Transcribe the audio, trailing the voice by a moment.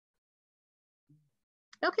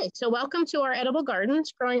Okay, so welcome to our edible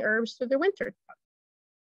gardens, growing herbs through the winter.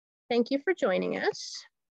 Thank you for joining us.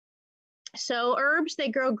 So herbs, they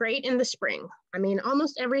grow great in the spring. I mean,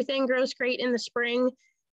 almost everything grows great in the spring,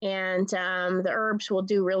 and the herbs will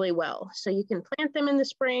do really well. So you can plant them in the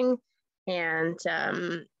spring, and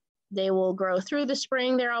they will grow through the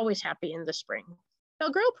spring. They're always happy in the spring.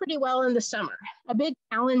 They'll grow pretty well in the summer. A big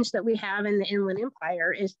challenge that we have in the Inland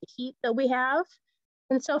Empire is the heat that we have.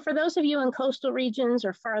 And so for those of you in coastal regions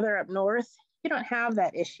or farther up north, you don't have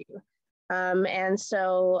that issue. And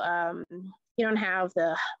so you don't have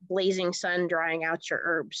the blazing sun drying out your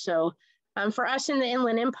herbs. So for us in the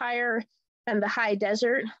Inland Empire and the high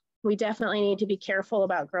desert, we definitely need to be careful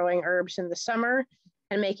about growing herbs in the summer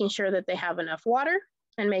and making sure that they have enough water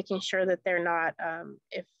and making sure that they're not,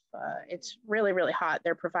 if it's really, really hot,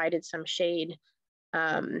 they're provided some shade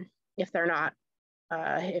if they're not,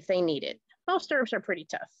 if they need it. Most herbs are pretty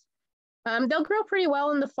tough. They'll grow pretty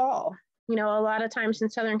well in the fall. You know, a lot of times in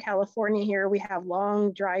Southern California here, we have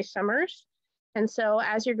long, dry summers. And so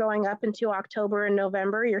as you're going up into October and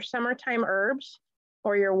November, your summertime herbs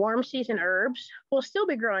or your warm season herbs will still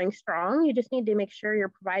be growing strong. You just need to make sure you're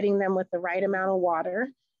providing them with the right amount of water.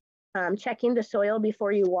 Checking the soil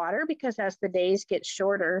before you water, because as the days get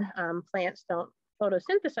shorter, plants don't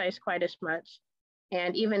photosynthesize quite as much.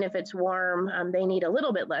 And even if it's warm, they need a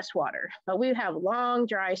little bit less water. But we have long,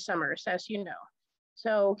 dry summers, as you know.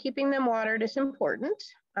 So keeping them watered is important.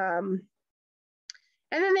 And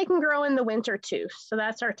then they can grow in the winter too. So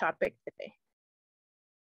that's our topic today.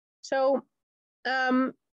 So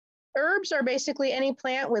herbs are basically any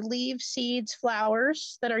plant with leaves, seeds,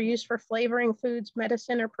 flowers that are used for flavoring foods,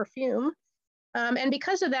 medicine, or perfume. And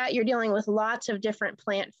because of that, you're dealing with lots of different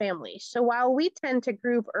plant families. So while we tend to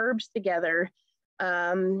group herbs together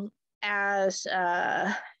as,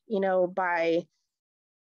 you know, by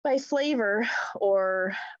flavor,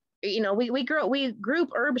 or, you know, we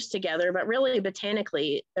group herbs together, but really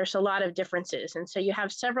botanically, there's a lot of differences. And so you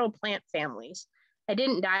have several plant families. I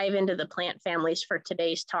didn't dive into the plant families for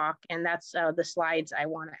today's talk, and that's the slides. I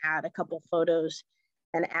want to add a couple photos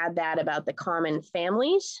and add that about the common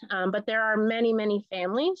families. But there are many, many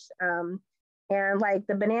families. And like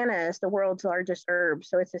the banana is the world's largest herb.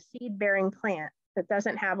 So it's a seed-bearing plant that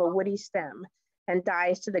doesn't have a woody stem and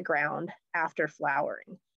dies to the ground after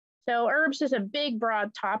flowering. So herbs is a big,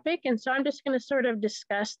 broad topic. And so I'm just going to sort of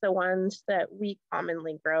discuss the ones that we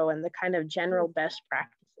commonly grow and the kind of general best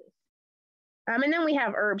practices. And then we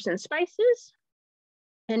have herbs and spices.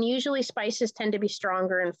 And usually spices tend to be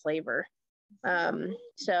stronger in flavor.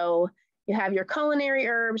 So you have your culinary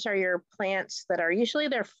herbs, or your plants that are usually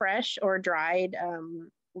they're fresh or dried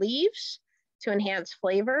leaves to enhance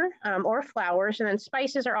flavor, or flowers. And then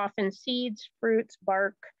spices are often seeds, fruits,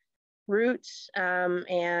 bark, roots,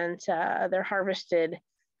 and they're harvested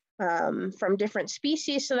from different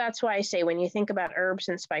species. So that's why I say when you think about herbs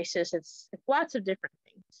and spices, it's lots of different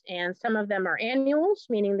things. And some of them are annuals,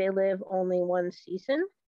 meaning they live only one season,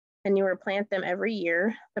 and you replant them every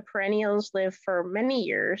year. The perennials live for many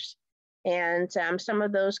years, and some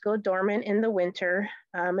of those go dormant in the winter.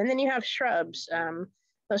 And then you have shrubs.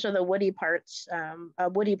 Those are the woody parts,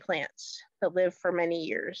 woody plants that live for many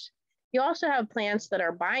years. You also have plants that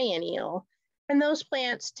are biennial, and those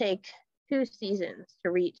plants take 2 seasons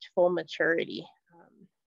to reach full maturity.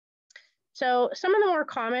 So some of the more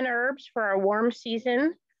common herbs for our warm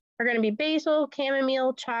season are going to be basil,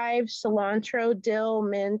 chamomile, chives, cilantro, dill,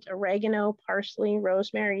 mint, oregano, parsley,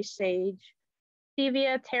 rosemary, sage,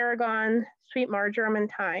 stevia, tarragon, sweet marjoram, and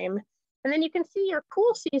thyme. And then you can see your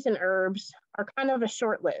cool season herbs are kind of a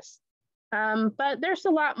short list, but there's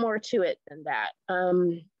a lot more to it than that.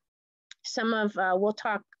 We'll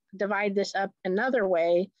divide this up another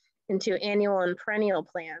way into annual and perennial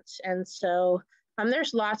plants. And so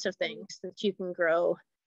there's lots of things that you can grow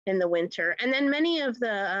in the winter. And then many of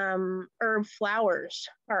the herb flowers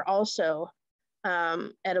are also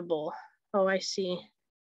edible. Oh, I see.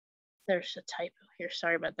 There's a typo here.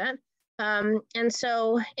 Sorry about that. And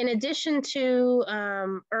so in addition to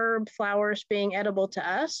herb flowers being edible to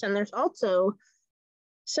us, and there's also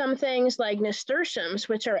some things like nasturtiums,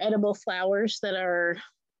 which are edible flowers that are,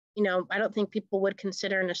 you know, I don't think people would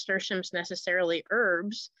consider nasturtiums necessarily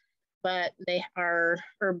herbs, but they are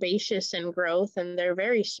herbaceous in growth, and they're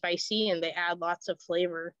very spicy, and they add lots of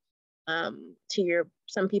flavor to your,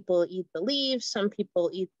 some people eat the leaves, some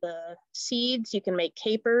people eat the seeds. You can make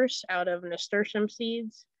capers out of nasturtium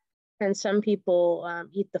seeds, and some people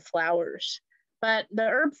eat the flowers. But the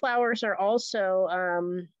herb flowers are also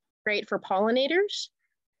great for pollinators.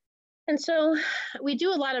 And so we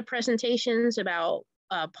do a lot of presentations about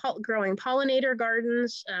growing pollinator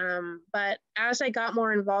gardens. But as I got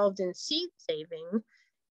more involved in seed saving,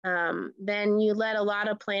 then you let a lot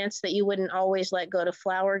of plants that you wouldn't always let go to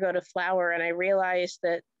flower. And I realized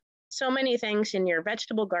that so many things in your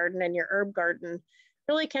vegetable garden and your herb garden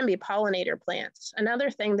really can be pollinator plants. Another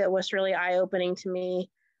thing that was really eye-opening to me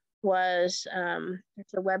was,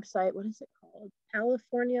 it's a website, what is it called?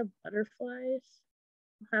 California Butterflies?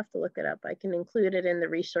 I'll have to look it up. I can include it in the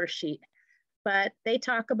resource sheet. But they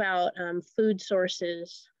talk about food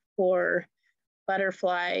sources for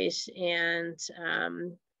butterflies and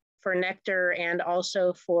for nectar, and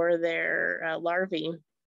also for their larvae.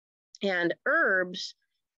 And herbs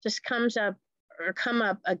just come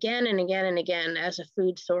up again and again and again as a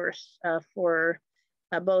food source for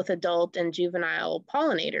both adult and juvenile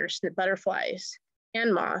pollinators, the butterflies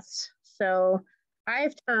and moths. So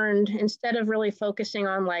I've turned, instead of really focusing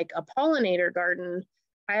on like a pollinator garden,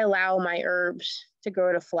 I allow my herbs to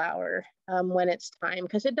grow to flower when it's time,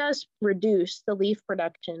 because it does reduce the leaf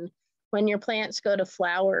production. When your plants go to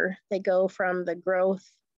flower, they go from the growth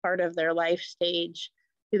part of their life stage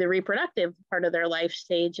to the reproductive part of their life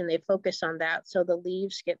stage, and they focus on that. So the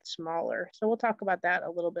leaves get smaller. So we'll talk about that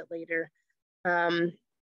a little bit later. And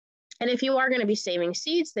if you are going to be saving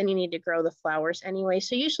seeds, then you need to grow the flowers anyway.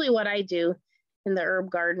 So usually what I do in the herb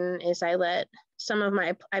garden is I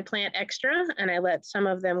plant extra, and I let some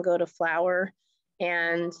of them go to flower.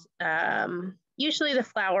 And usually the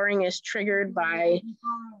flowering is triggered by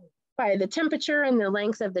the temperature and the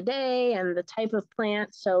length of the day and the type of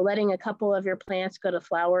plant. So letting a couple of your plants go to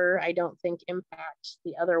flower, I don't think impacts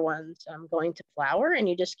the other ones going to flower. And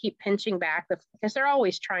you just keep pinching back because they're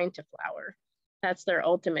always trying to flower. That's their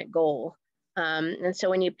ultimate goal. And so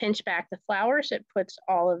when you pinch back the flowers, it puts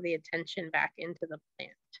all of the attention back into the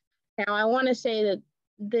plant. Now, I want to say that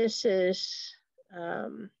this is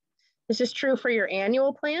true for your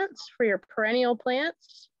annual plants. For your perennial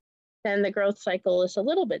plants, then the growth cycle is a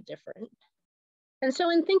little bit different. And so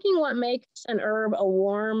in thinking what makes an herb a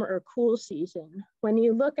warm or cool season, when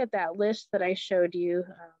you look at that list that I showed you,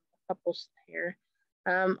 a couple here,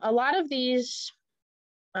 a lot of these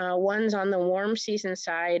ones on the warm season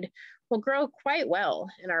side will grow quite well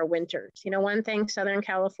in our winters. You know, one thing, Southern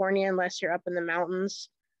California, unless you're up in the mountains,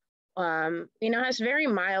 has very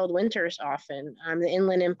mild winters often. The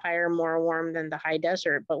Inland Empire more warm than the high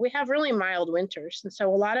desert, but we have really mild winters. And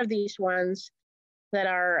so a lot of these ones that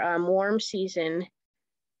are warm season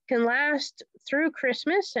can last through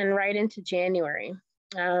Christmas and right into January.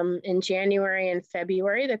 In January and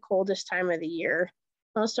February, the coldest time of the year,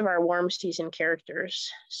 most of our warm season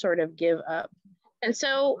characters sort of give up. And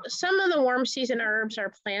so some of the warm season herbs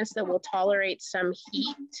are plants that will tolerate some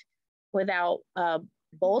heat without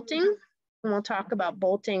bolting. And we'll talk about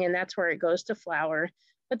bolting, and that's where it goes to flower.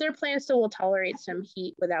 But they're plants that will tolerate some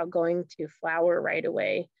heat without going to flower right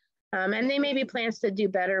away. And they may be plants that do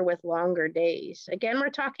better with longer days. Again, we're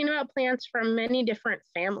talking about plants from many different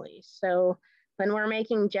families. So when we're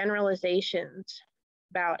making generalizations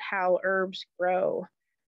about how herbs grow,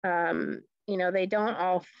 they don't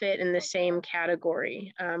all fit in the same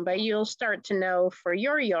category, but you'll start to know for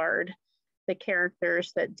your yard the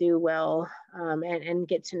characters that do well, and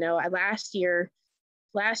get to know. Last year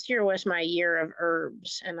was my year of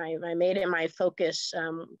herbs, and I made it my focus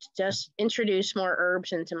to just introduce more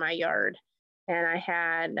herbs into my yard. And I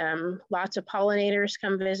had lots of pollinators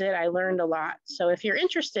come visit. I learned a lot. So if you're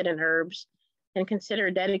interested in herbs, and consider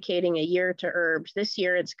dedicating a year to herbs, this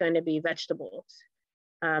year it's going to be vegetables.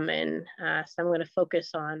 So I'm going to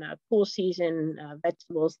focus on cool season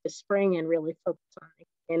vegetables this spring, and really focus on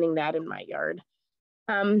expanding that in my yard.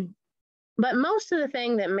 But most of the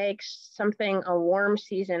thing that makes something a warm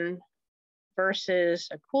season versus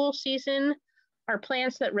a cool season are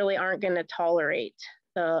plants that really aren't going to tolerate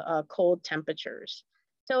the cold temperatures.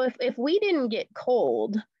 So if we didn't get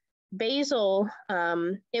cold, basil,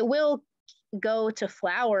 it will go to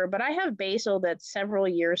flower, but I have basil that's several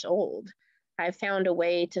years old. I've found a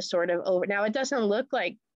way to sort of now it doesn't look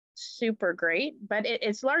like super great, but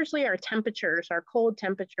it's largely our temperatures, our cold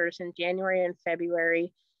temperatures in January and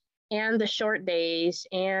February, and the short days,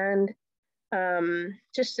 and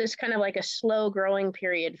just this kind of like a slow growing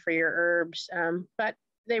period for your herbs. But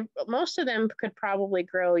most of them could probably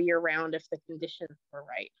grow year round if the conditions were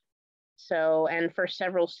right. So, and for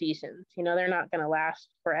several seasons, they're not going to last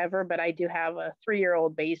forever, but I do have a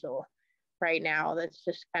 3-year-old basil right now that's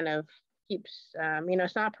just kind of keeps,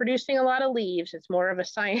 it's not producing a lot of leaves. It's more of a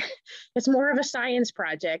science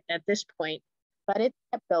project at this point, but it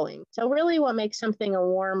kept going. So really what makes something a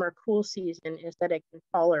warm or cool season is that it can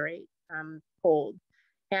tolerate cold.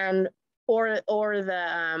 And or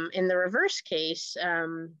the in the reverse case,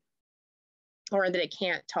 or that it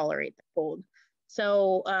can't tolerate the cold.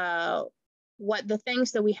 So what the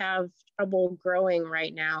things that we have trouble growing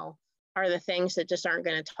right now are the things that just aren't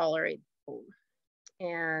going to tolerate the cold.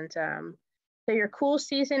 And so your cool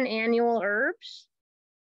season annual herbs,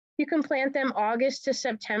 you can plant them August to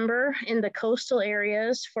September in the coastal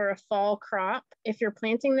areas for a fall crop. If you're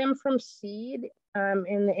planting them from seed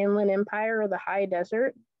in the Inland Empire or the high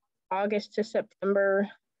desert, August to September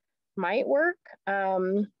might work,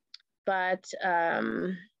 but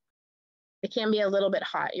it can be a little bit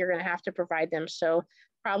hot. You're going to have to provide them. So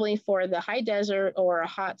probably for the high desert or a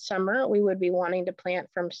hot summer, we would be wanting to plant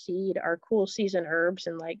from seed our cool season herbs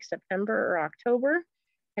in like September or October.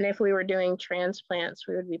 And if we were doing transplants,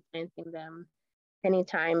 we would be planting them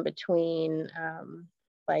anytime between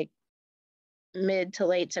like mid to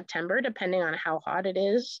late September, depending on how hot it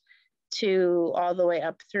is, to all the way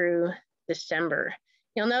up through December.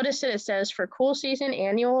 You'll notice that it says for cool season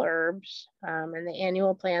annual herbs, and the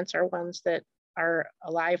annual plants are ones that are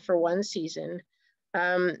alive for one season.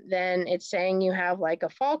 Then it's saying you have like a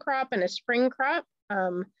fall crop and a spring crop,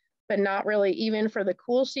 but not really even for the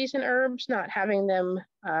cool season herbs, not having them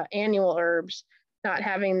annual herbs, not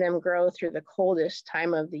having them grow through the coldest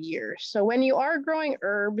time of the year. So when you are growing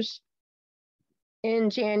herbs in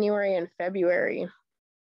January and February,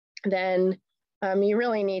 then you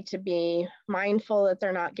really need to be mindful that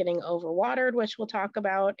they're not getting overwatered, which we'll talk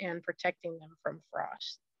about, and protecting them from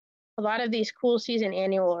frost. A lot of these cool season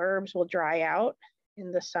annual herbs will dry out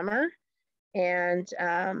in the summer, and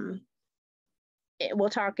we'll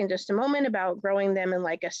talk in just a moment about growing them in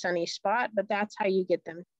like a sunny spot, but that's how you get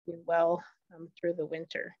them to do well through the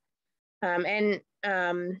winter. We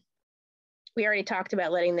already talked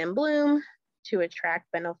about letting them bloom to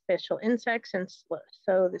attract beneficial insects and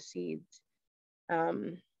sow the seeds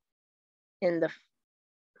and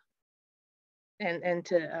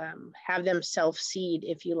to have them self-seed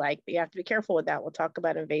if you like, but you have to be careful with that. We'll talk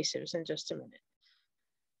about invasives in just a minute.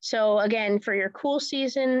 So again, for your cool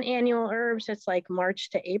season annual herbs, it's like March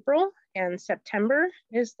to April, and September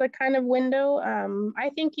is the kind of window. I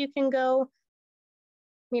think you can go,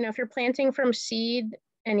 if you're planting from seed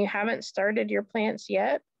and you haven't started your plants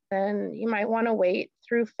yet, then you might want to wait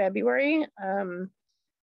through February,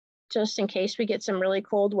 just in case we get some really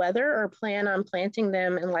cold weather, or plan on planting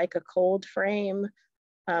them in like a cold frame,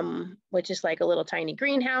 which is like a little tiny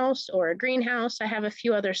greenhouse or a greenhouse. I have a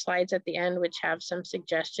few other slides at the end which have some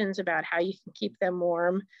suggestions about how you can keep them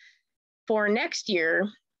warm. For next year,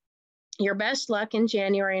 your best luck in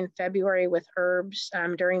January and February with herbs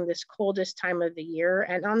during this coldest time of the year.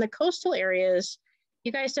 And on the coastal areas,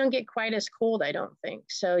 you guys don't get quite as cold, I don't think.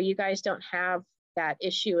 So you guys don't have that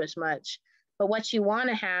issue as much. But what you want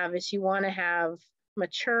to have is you want to have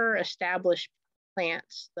mature, established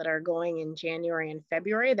plants that are going in January and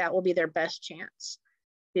February. That will be their best chance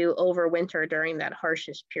to overwinter during that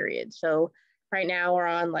harshest period. So right now we're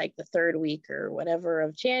on like the third week or whatever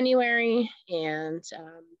of January, and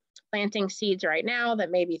planting seeds right now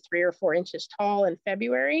that may be 3 or 4 inches tall in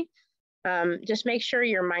February. Just make sure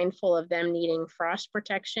you're mindful of them needing frost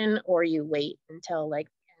protection, or you wait until like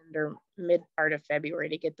end or mid part of February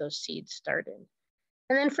to get those seeds started.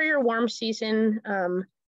 And then for your warm season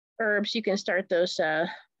herbs, you can start those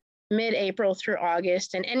mid-April through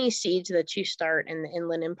August, and any seeds that you start in the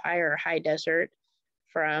Inland Empire or high desert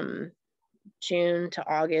from June to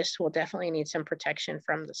August will definitely need some protection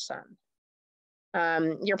from the sun.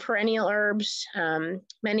 Your perennial herbs,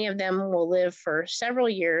 many of them will live for several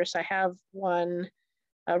years. I have one,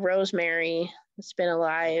 a rosemary, that's been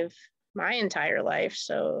alive my entire life,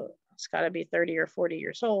 so it's got to be 30 or 40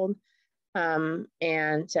 years old.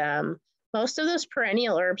 Most of those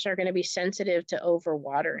perennial herbs are going to be sensitive to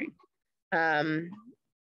overwatering.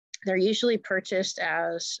 They're usually purchased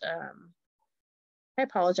as, I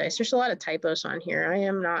apologize, there's a lot of typos on here. I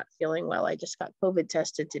am not feeling well. I just got COVID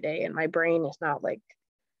tested today, and my brain is not like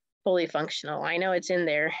fully functional. I know it's in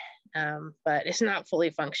there, but it's not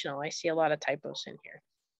fully functional. I see a lot of typos in here.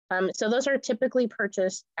 So those are typically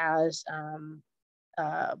purchased as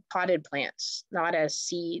potted plants, not as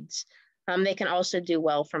seeds. They can also do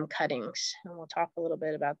well from cuttings, and we'll talk a little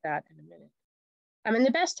bit about that in a minute. And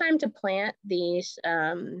the best time to plant these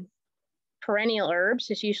perennial herbs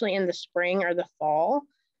is usually in the spring or the fall.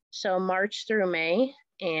 So March through May,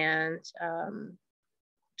 and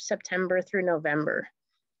September through November.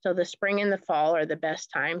 So the spring and the fall are the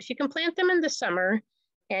best times. You can plant them in the summer,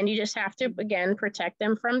 and you just have to, again, protect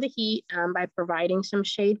them from the heat by providing some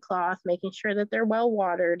shade cloth, making sure that they're well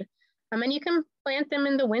watered. And you can plant them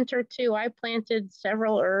in the winter too. I planted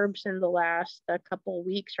several herbs in the last couple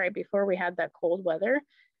weeks right before we had that cold weather,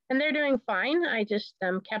 and they're doing fine. I just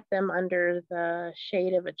kept them under the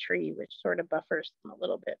shade of a tree, which sort of buffers them a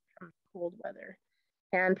little bit from cold weather.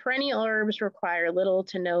 And perennial herbs require little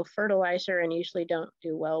to no fertilizer and usually don't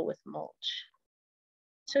do well with mulch.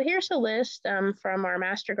 So here's a list from our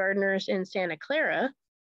master gardeners in Santa Clara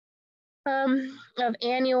of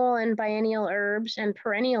annual and biennial herbs and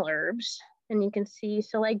perennial herbs. And you can see,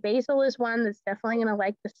 so like basil is one that's definitely going to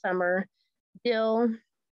like the summer. Dill,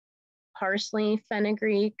 parsley,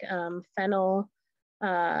 fenugreek, fennel,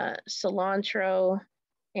 cilantro,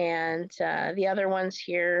 and the other ones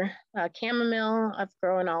here, chamomile, I've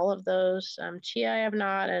grown all of those. Chia I have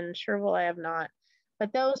not, and chervil I have not.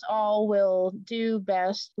 But those all will do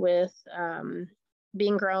best with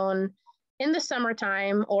being grown in the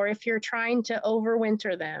summertime, or if you're trying to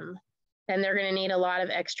overwinter them, then they're going to need a lot of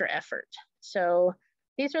extra effort. So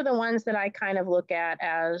these are the ones that I kind of look at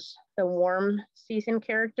as the warm season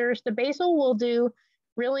characters. The basil will do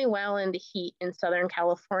really well in the heat in Southern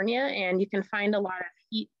California, and you can find a lot of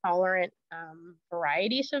heat tolerant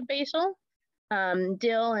varieties of basil.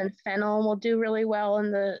 Dill and fennel will do really well in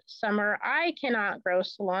the summer. I cannot grow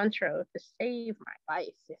cilantro to save my life.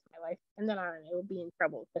 If my life depended on it, it would be in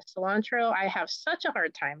trouble. Because cilantro, I have such a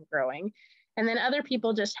hard time growing. And then other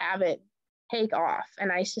people just have it take off. And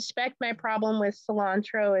I suspect my problem with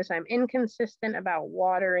cilantro is I'm inconsistent about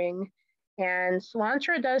watering. And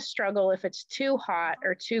cilantro does struggle if it's too hot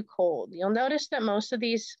or too cold. You'll notice that most of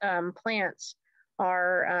these plants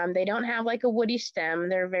are, they don't have like a woody stem.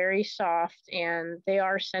 They're very soft and they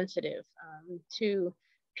are sensitive to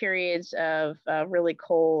periods of really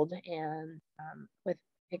cold. And with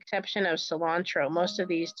exception of cilantro, most of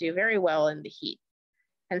these do very well in the heat.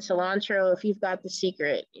 And cilantro, if you've got the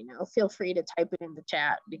secret, feel free to type it in the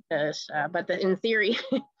chat because, in theory,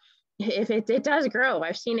 if it does grow,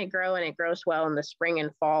 I've seen it grow and it grows well in the spring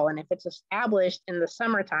and fall. And if it's established in the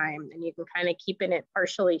summertime, then you can kind of keep it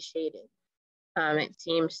partially shaded. It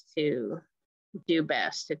seems to do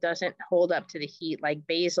best. It doesn't hold up to the heat like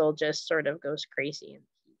basil just sort of goes crazy in the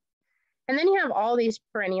heat. And then you have all these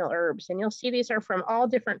perennial herbs, and you'll see these are from all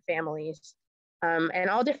different families and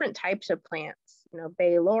all different types of plants.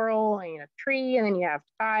 Bay laurel and a tree, and then you have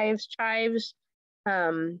chives.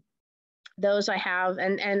 Those I have,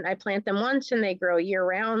 and I plant them once and they grow year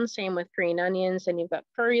round. Same with green onions, and you've got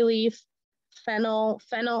curry leaf, fennel.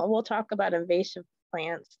 We'll talk about invasive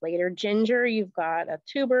plants later. Ginger, you've got a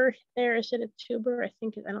tuber there. Is it a tuber? I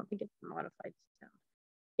don't think it's a modified stem.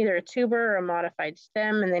 Either a tuber or a modified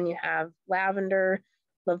stem. And then you have lavender,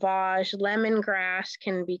 lavage, lemongrass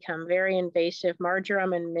can become very invasive,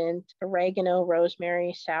 marjoram and mint, oregano,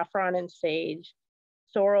 rosemary, saffron and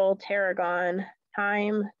sorrel, tarragon,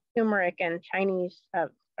 thyme, turmeric, and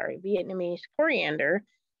Vietnamese coriander.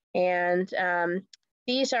 And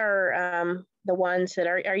these are the ones that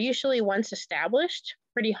are usually once established,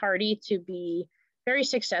 pretty hardy to be very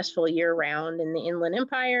successful year round in the Inland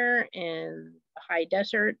Empire and the high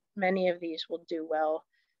desert. Many of these will do well,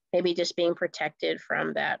 maybe just being protected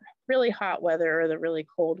from that really hot weather or the really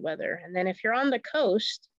cold weather. And then if you're on the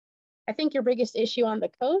coast, I think your biggest issue on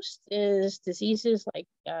the coast is diseases like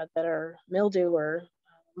that are mildew or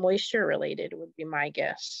moisture related would be my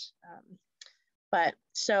guess.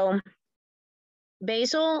 So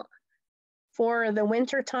basil, for the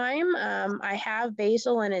winter time, I have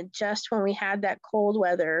basil, and it just, when we had that cold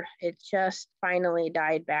weather, it just finally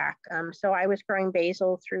died back. So I was growing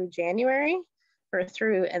basil through January or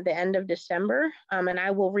through at the end of December, and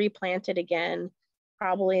I will replant it again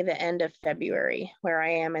probably the end of February, where I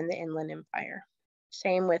am in the Inland Empire.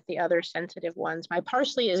 Same with the other sensitive ones. My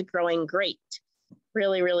parsley is growing great,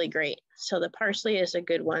 really, really great. So the parsley is a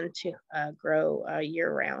good one to grow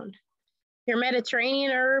year round. Your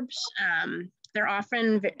Mediterranean herbs, they're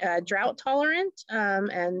often drought tolerant,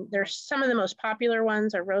 and there's some of the most popular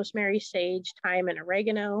ones are rosemary, sage, thyme, and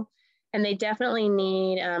oregano, and they definitely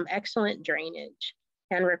need excellent drainage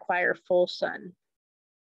and require full sun.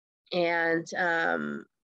 And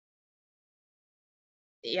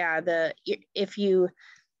if you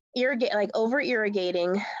irrigate, like over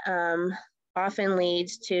irrigating, often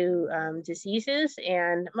leads to diseases,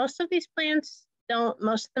 and most of these plants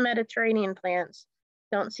most of the Mediterranean plants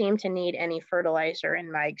don't seem to need any fertilizer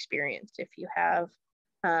in my experience. If you have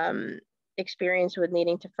experience with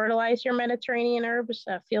needing to fertilize your Mediterranean herbs,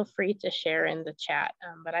 feel free to share in the chat.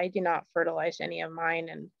 But I do not fertilize any of mine,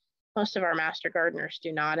 and most of our master gardeners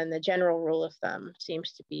do not. And the general rule of thumb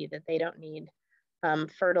seems to be that they don't need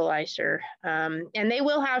fertilizer. And they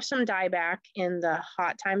will have some dieback in the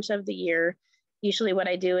hot times of the year. Usually what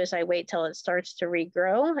I do is I wait till it starts to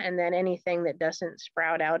regrow, and then anything that doesn't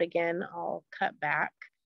sprout out again, I'll cut back.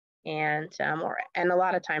 And a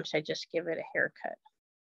lot of times I just give it a haircut.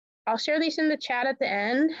 I'll share these in the chat at the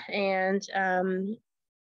end. And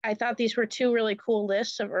I thought these were two really cool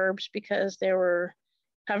lists of herbs because they were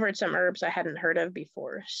covered some herbs I hadn't heard of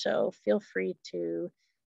before. So feel free to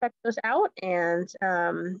check those out and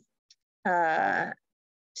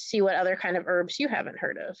see what other kind of herbs you haven't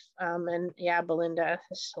heard of. And yeah, Belinda,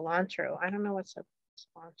 cilantro. I don't know what's up with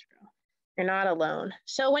cilantro. You're not alone.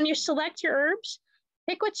 So when you select your herbs,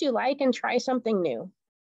 pick what you like and try something new.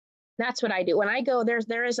 That's what I do. When I go,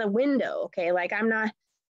 there is a window, okay? Like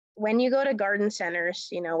when you go to garden centers,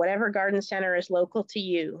 whatever garden center is local to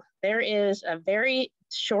you, there is a very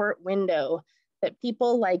short window that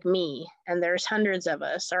people like me, and there's hundreds of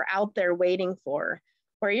us, are out there waiting for,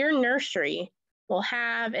 where your nursery will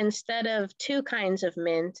have, instead of 2 kinds of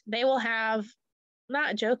mint, they will have,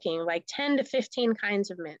 not joking, like 10 to 15 kinds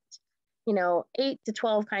of mint, 8 to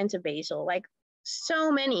 12 kinds of basil, like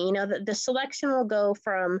so many, the selection will go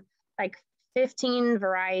from like 15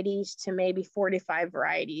 varieties to maybe 45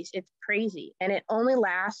 varieties. It's crazy. And it only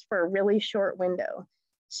lasts for a really short window.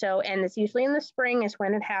 So, and it's usually in the spring is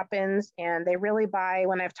when it happens. And they really buy,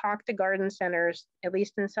 when I've talked to garden centers, at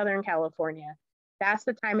least in Southern California, that's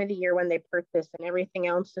the time of the year when they purchase, and everything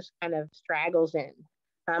else just kind of straggles in.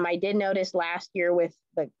 I did notice last year with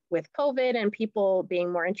COVID and people being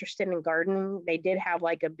more interested in gardening, they did have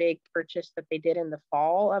like a big purchase that they did in the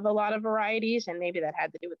fall of a lot of varieties, and maybe that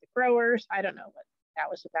had to do with the growers. I don't know what that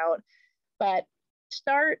was about, but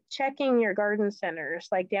start checking your garden centers.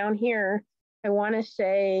 Like down here, I want to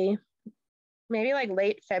say maybe like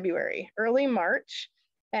late February, early March,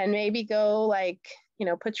 and maybe go like,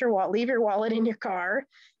 leave your wallet in your car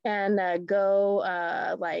and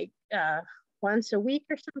go once a week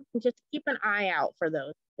or something. Just keep an eye out for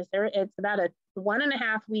those, because it's about a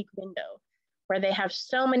 1.5 week window where they have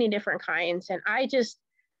so many different kinds. And I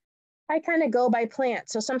kind of go by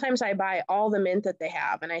plant. So sometimes I buy all the mint that they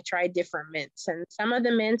have and I try different mints. And some of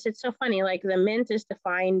the mints, it's so funny, like the mint is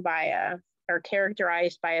defined by or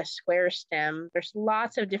characterized by a square stem. There's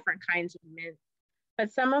lots of different kinds of mint,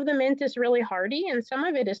 but some of the mint is really hardy and some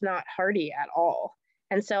of it is not hardy at all.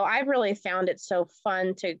 And so I've really found it so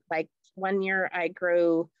fun to, like, one year I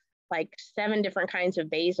grew like 7 different kinds of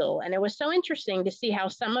basil. And it was so interesting to see how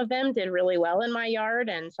some of them did really well in my yard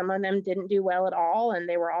and some of them didn't do well at all. And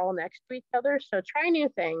they were all next to each other. So try new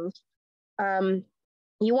things. You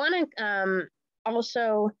want to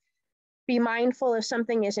also be mindful if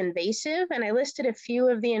something is invasive. And I listed a few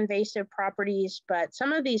of the invasive properties, but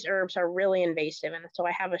some of these herbs are really invasive. And so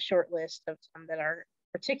I have a short list of some that are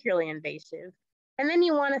particularly invasive. And then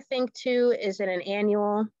you want to think too, is it an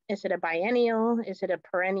annual? Is it a biennial? Is it a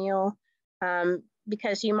perennial?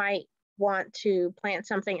 Because you might want to plant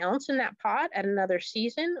something else in that pot at another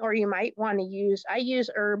season, or you might want to I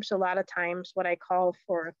use herbs a lot of times, what I call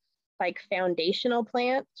for like foundational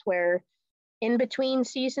plants, where in between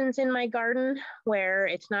seasons in my garden, where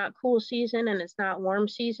it's not cool season and it's not warm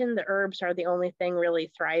season, the herbs are the only thing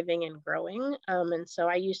really thriving and growing. And so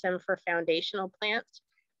I use them for foundational plants.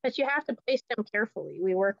 But you have to place them carefully.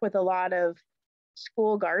 We work with a lot of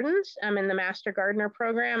school gardens in the Master Gardener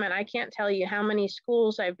program, and I can't tell you how many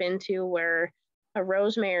schools I've been to where a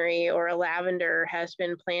rosemary or a lavender has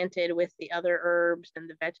been planted with the other herbs and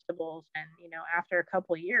the vegetables, and after a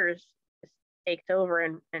couple of years, it takes over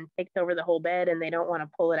and takes over the whole bed, and they don't want to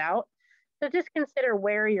pull it out. So just consider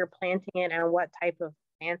where you're planting it and what type of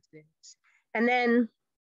plant it is. And then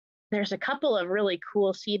there's a couple of really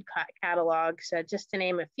cool seed catalogs, just to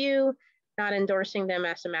name a few, not endorsing them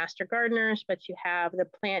as a Master Gardeners, but you have the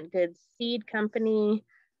Plant Goods Seed Company,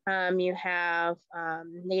 you have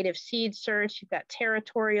Native Seed Search, you've got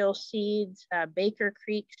Territorial Seeds, Baker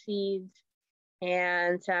Creek Seeds,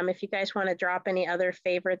 and if you guys want to drop any other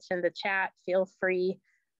favorites in the chat, feel free.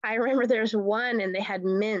 I remember there's one and they had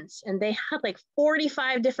mints, and they had like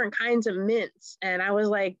 45 different kinds of mints, and I was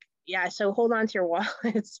like, yeah, so hold on to your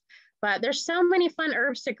wallets. But there's so many fun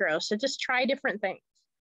herbs to grow, so just try different things.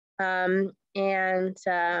 You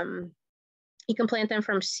can plant them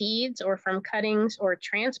from seeds or from cuttings or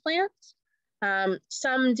transplants.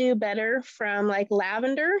 Some do better from, like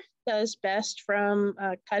lavender does best from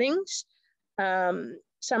cuttings.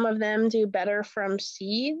 Some of them do better from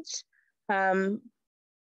seeds.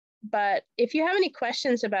 But if you have any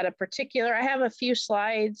questions about a particular, I have a few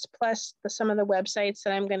slides plus some of the websites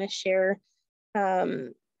that I'm going to share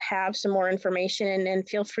have some more information, and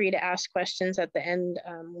feel free to ask questions at the end,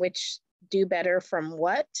 which do better from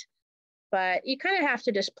what. But you kind of have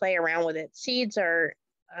to just play around with it. Seeds are,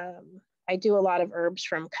 I do a lot of herbs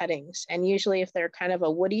from cuttings. And usually if they're kind of a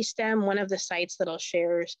woody stem, one of the sites that I'll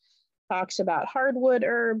share talks about hardwood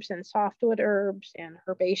herbs and softwood herbs and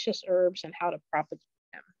herbaceous herbs and how to propagate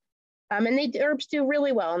them. And herbs do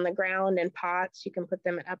really well in the ground in pots. You can put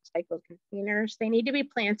them in upcycled containers. They need to be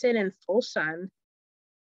planted in full sun,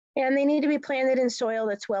 and they need to be planted in soil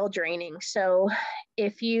that's well draining. So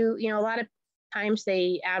if you know, a lot of times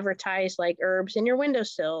they advertise like herbs in your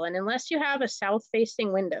windowsill, and unless you have a south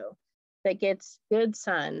facing window that gets good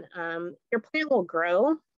sun, your plant will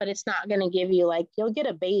grow, but it's not going to give you, like, you'll get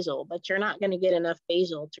a basil, but you're not going to get enough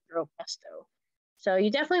basil to grow pesto. So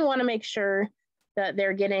you definitely want to make sure that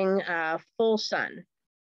they're getting full sun.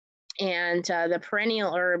 And the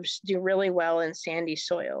perennial herbs do really well in sandy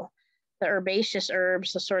soil. The herbaceous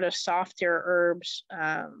herbs, the sort of softer herbs,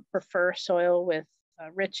 prefer soil with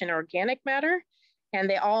rich in organic matter, and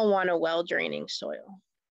they all want a well-draining soil.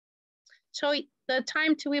 So the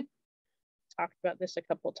time to, we talked about this a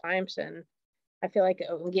couple times, and I feel like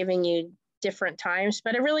I'm giving you different times,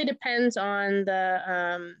 but it really depends on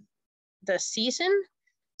the season.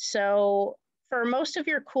 So for most of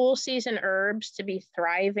your cool season herbs to be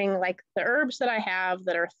thriving, like the herbs that I have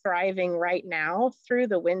that are thriving right now through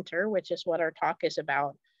the winter, which is what our talk is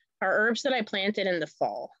about, are herbs that I planted in the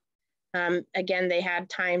fall. Again, they had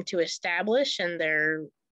time to establish, and they're,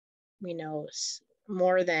 you know,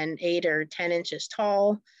 more than 8 or 10 inches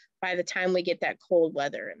tall by the time we get that cold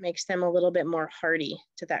weather. It makes them a little bit more hardy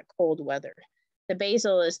to that cold weather. The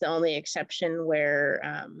basil is the only exception where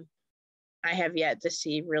I have yet to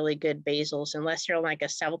see really good basils, unless you're on like a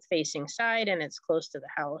south-facing side and it's close to the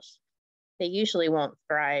house. They usually won't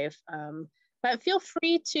thrive. But feel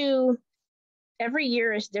free to, every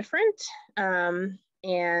year is different.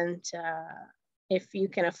 If you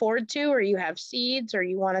can afford to, or you have seeds, or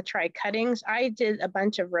you want to try cuttings, I did a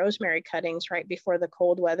bunch of rosemary cuttings right before the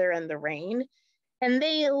cold weather and the rain, and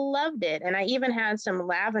they loved it. And I even had some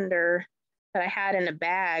lavender that I had in a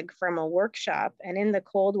bag from a workshop, and in the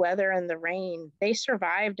cold weather and the rain, they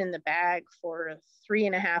survived in the bag for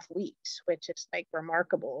 3.5 weeks, which is like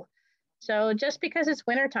remarkable. So just because it's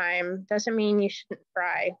wintertime doesn't mean you shouldn't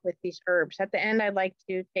try with these herbs. At the end, I'd like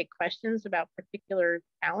to take questions about particular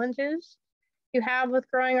challenges you have with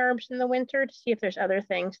growing herbs in the winter to see if there's other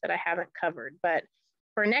things that I haven't covered. But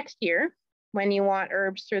for next year, when you want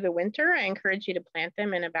herbs through the winter, I encourage you to plant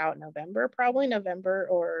them in about November, probably November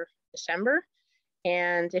or December.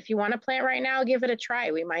 And if you want to plant right now, give it a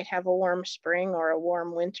try. We might have a warm spring or a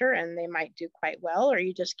warm winter, and they might do quite well, or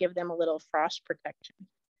you just give them a little frost protection.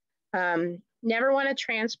 Never want to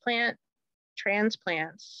transplant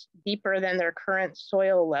transplants deeper than their current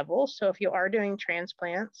soil level. So if you are doing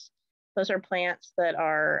transplants, those are plants that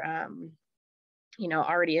are you know,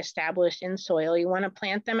 already established in soil. You want to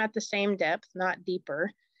plant them at the same depth, not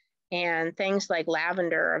deeper. And things like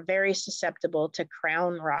lavender are very susceptible to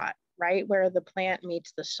crown rot, right where the plant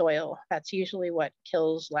meets the soil. That's usually what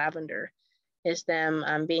kills lavender, is them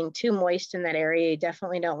being too moist in that area. You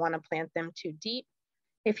definitely don't want to plant them too deep.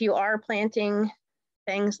 If you are planting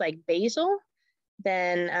things like basil,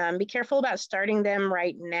 then be careful about starting them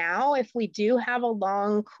right now. If we do have a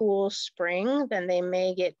long, cool spring, then they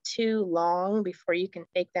may get too long before you can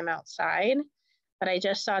take them outside. But I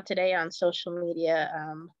just saw today on social media,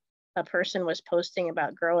 a person was posting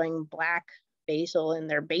about growing black basil in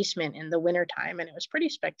their basement in the wintertime, and it was pretty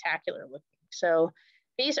spectacular looking. So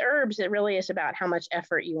these herbs, it really is about how much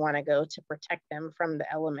effort you want to go to protect them from the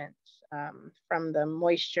elements, from the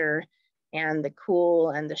moisture and the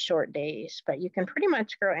cool and the short days, but you can pretty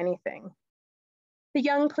much grow anything. The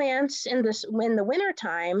young plants in the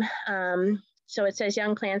wintertime, so it says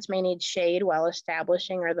young plants may need shade while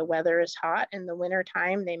establishing, or the weather is hot. In the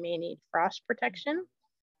wintertime, they may need frost protection,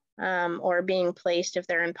 or being placed, if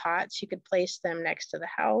they're in pots, you could place them next to the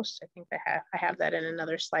house. I think I have that in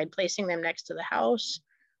another slide. Placing them next to the house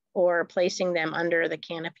or placing them under the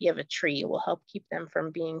canopy of a tree will help keep them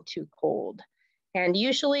from being too cold. And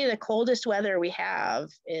usually the coldest weather we have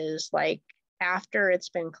is like after it's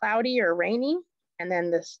been cloudy or rainy, and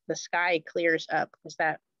then the sky clears up, because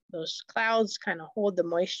those clouds kind of hold the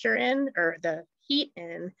moisture in, or the heat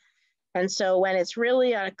in. And so when it's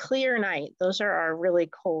really a clear night, those are our really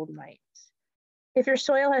cold nights. If your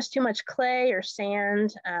soil has too much clay or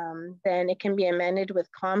sand, then it can be amended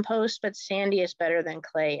with compost, but sandy is better than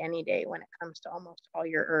clay any day when it comes to almost all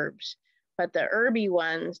your herbs. But the herby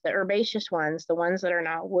ones, the herbaceous ones, the ones that are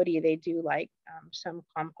not woody, they do like some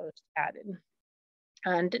compost added.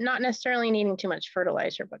 And not necessarily needing too much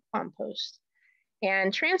fertilizer, but compost.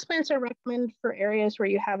 And transplants are recommended for areas where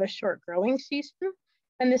you have a short growing season.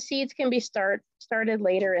 And the seeds can be started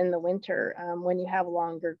later in the winter when you have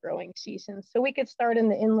longer growing seasons. So we could start in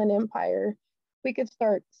the Inland Empire. We could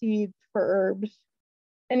start seeds for herbs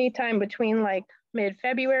anytime between like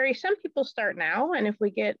mid-February. Some people start now, and if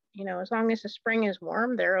we get, as long as the spring is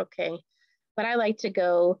warm, they're okay. But I like to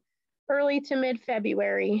go early to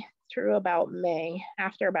mid-February through about May.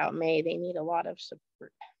 After about May, they need a lot of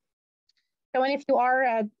support. So, and if you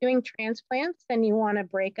are doing transplants, then you want to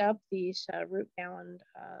break up these root-bound,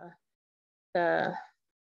 the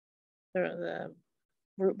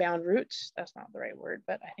root-bound roots. That's not the right word,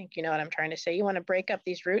 but I think you know what I'm trying to say. You want to break up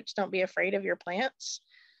these roots. Don't be afraid of your plants.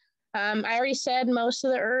 I already said most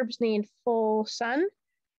of the herbs need full sun,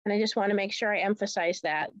 and I just want to make sure I emphasize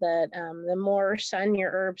that the more sun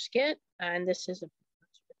your herbs get, and this is a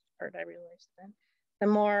part I realized then, the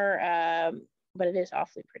more, but it is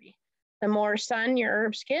awfully pretty. The more sun your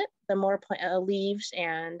herbs get, the more leaves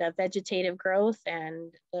and vegetative growth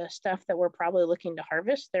and the stuff that we're probably looking to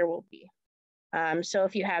harvest there will be. So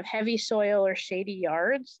if you have heavy soil or shady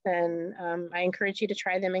yards, then I encourage you to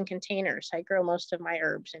try them in containers. I grow most of my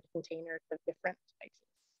herbs in containers of different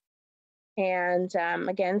sizes. And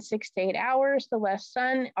again, 6 to 8 hours, the less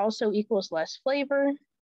sun also equals less flavor.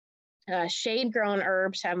 Shade-grown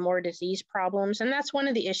herbs have more disease problems, and that's one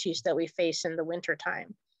of the issues that we face in the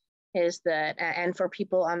wintertime. Is that, and for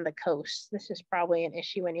people on the coast, this is probably an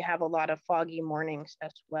issue when you have a lot of foggy mornings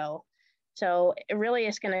as well. So it really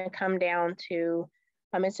is going to come down to,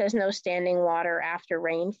 it says no standing water after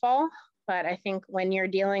rainfall, but I think when you're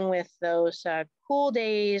dealing with those cool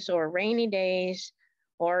days or rainy days,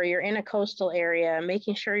 or you're in a coastal area,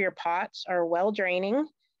 making sure your pots are well draining,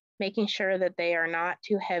 making sure that they are not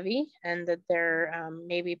too heavy and that they're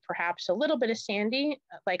maybe perhaps a little bit of sandy,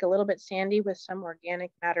 like a little bit sandy with some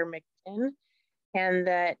organic matter mixed in, and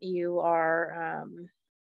that you are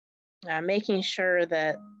making sure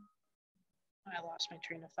that, I lost my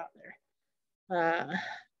train of thought there.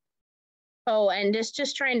 And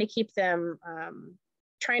just trying to keep them,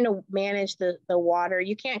 trying to manage the water.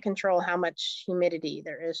 You can't control how much humidity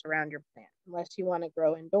there is around your plant unless you want to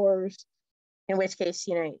grow indoors, in which case,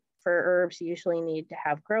 for herbs, you usually need to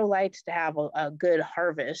have grow lights to have a good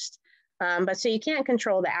harvest. But so you can't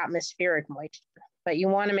control the atmospheric moisture, but you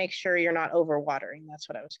want to make sure you're not overwatering. That's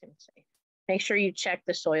what I was going to say. Make sure you check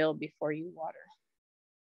the soil before you water.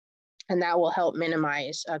 And that will help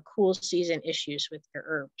minimize cool season issues with your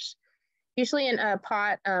herbs. Usually in a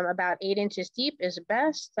pot about 8 inches deep is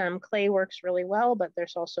best. Clay works really well, but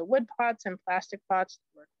there's also wood pots and plastic pots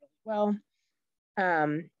that work really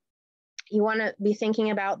well. You want to be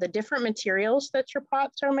thinking about the different materials that your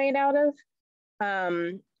pots are made out of.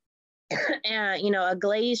 And, a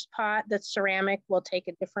glazed pot that's ceramic will take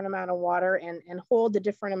a different amount of water and hold a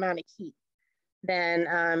different amount of heat than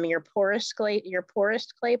your porous clay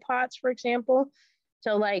pots, for example.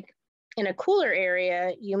 So like in a cooler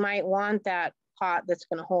area, you might want that pot that's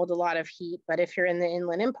going to hold a lot of heat. But if you're in the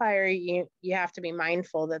Inland Empire, you have to be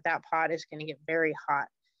mindful that that pot is going to get very hot.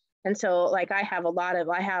 And so like I have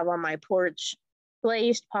on my porch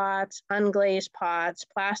glazed pots, unglazed pots,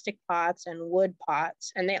 plastic pots, and wood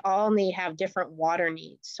pots, and they all have different water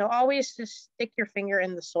needs. So always just stick your finger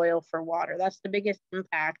in the soil for water. That's the biggest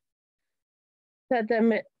impact that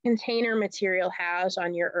the container material has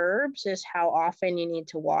on your herbs, is how often you need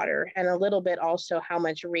to water, and a little bit also how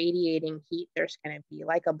much radiating heat there's going to be.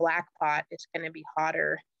 Like a black pot is going to be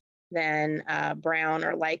hotter than a brown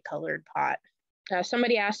or light colored pot.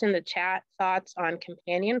 Somebody asked in the chat thoughts on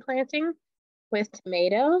companion planting with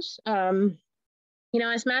tomatoes.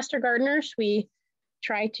 As master gardeners, we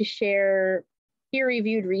try to share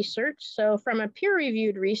peer-reviewed research. So from a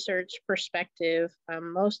peer-reviewed research perspective,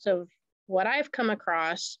 most of what I've come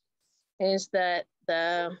across is that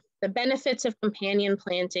the benefits of companion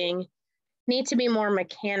planting need to be more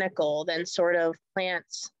mechanical than sort of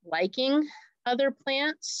plants liking other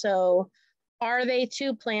plants. So are they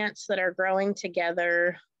two plants that are growing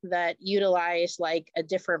together that utilize like a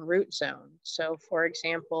different root zone? So for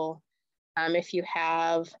example, if you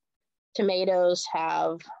have tomatoes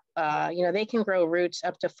they can grow roots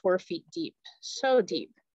up to 4 feet deep, so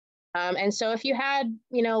deep. And so if you had,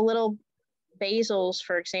 little basils,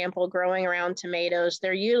 for example, growing around tomatoes,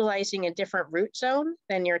 they're utilizing a different root zone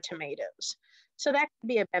than your tomatoes. So that could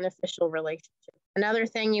be a beneficial relationship. Another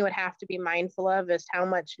thing you would have to be mindful of is how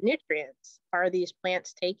much nutrients are these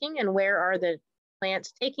plants taking and where are the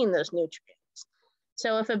plants taking those nutrients.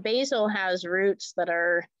 So if a basil has roots that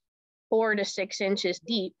are 4 to 6 inches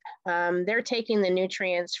deep, they're taking the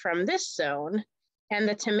nutrients from this zone And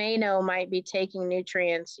the tomato might be taking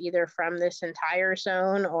nutrients either from this entire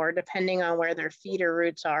zone or depending on where their feeder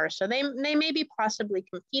roots are. So they may be possibly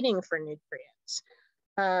competing for nutrients.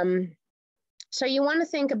 So you want to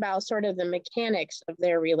think about sort of the mechanics of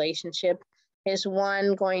their relationship. Is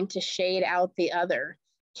one going to shade out the other?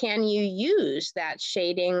 Can you use that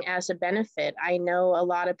shading as a benefit? I know a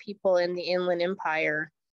lot of people in the Inland Empire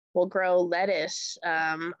will grow lettuce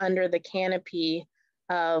under the canopy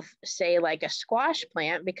of, say, like a squash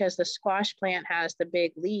plant, because the squash plant has the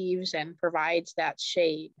big leaves and provides that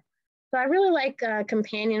shade. So I really like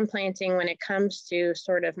companion planting when it comes to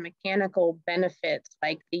sort of mechanical benefits,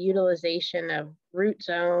 like the utilization of root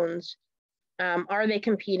zones. Are they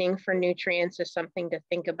competing for nutrients is something to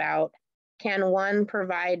think about. Can one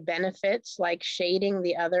provide benefits like shading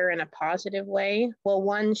the other in a positive way? Will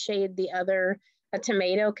one shade the other? A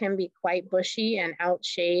tomato can be quite bushy and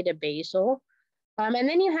outshade a basil. And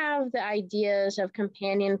then you have the ideas of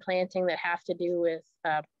companion planting that have to do with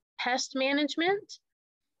pest management.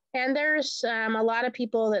 And there's a lot of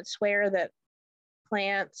people that swear that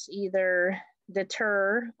plants either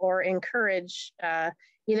deter or encourage,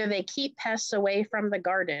 either they keep pests away from the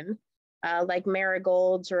garden, like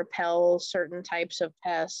marigolds repel certain types of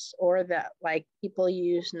pests, or that like people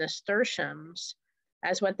use nasturtiums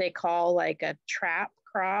as what they call like a trap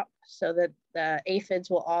crop, so that the aphids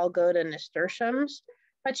will all go to nasturtiums.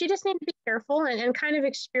 But you just need to be careful and kind of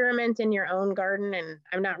experiment in your own garden. And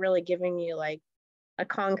I'm not really giving you like a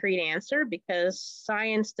concrete answer, because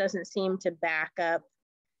science doesn't seem to back up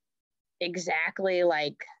exactly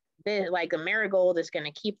like a marigold is going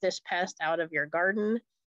to keep this pest out of your garden.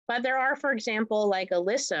 But there are, for example, like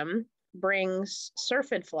alyssum brings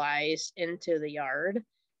syrphid flies into the yard,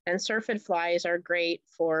 and syrphid flies are great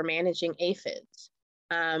for managing aphids.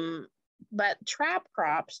 But trap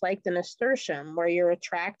crops like the nasturtium, where you're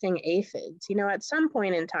attracting aphids, at some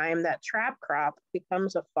point in time, that trap crop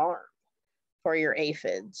becomes a farm for your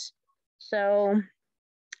aphids. So,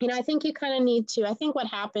 I think you kind of need to, I think what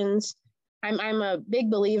happens, I'm a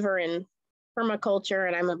big believer in permaculture,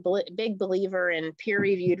 and I'm a big believer in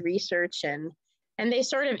peer-reviewed research, and they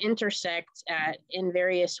sort of intersect in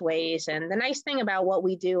various ways. And the nice thing about what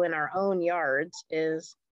we do in our own yards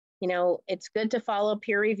is, it's good to follow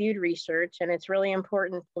peer-reviewed research, and it's really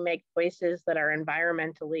important to make choices that are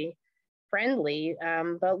environmentally friendly,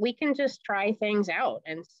 but we can just try things out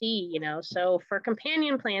and see, so for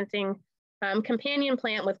companion planting, companion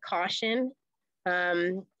plant with caution,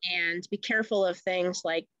 and be careful of things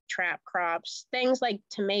like trap crops, things like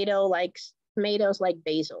tomatoes like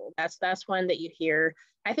basil. That's one that you hear.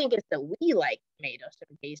 I think it's that we like tomatoes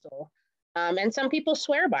and basil. And some people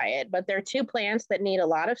swear by it, but they're two plants that need a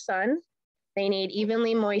lot of sun. They need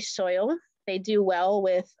evenly moist soil. They do well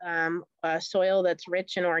with soil that's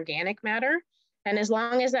rich in organic matter. And as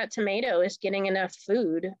long as that tomato is getting enough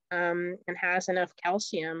food and has enough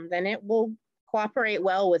calcium, then it will cooperate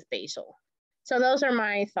well with basil. So those are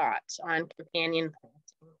my thoughts on companion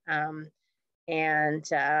planting.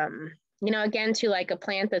 Again, to like a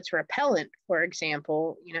plant that's repellent, for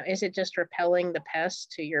example, is it just repelling the pests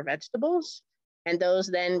to your vegetables? And those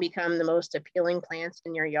then become the most appealing plants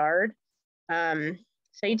in your yard.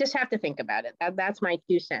 So you just have to think about it. That's my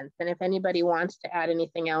 2 cents. And if anybody wants to add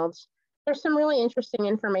anything else, there's some really interesting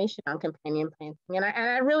information on companion planting. And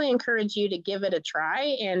I really encourage you to give it a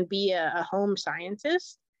try and be a home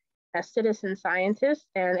scientist, a citizen scientist,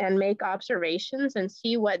 and make observations and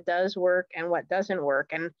see what does work and what doesn't work.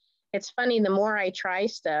 And it's funny, the more I try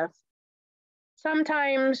stuff,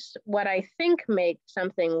 sometimes what I think makes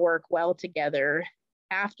something work well together,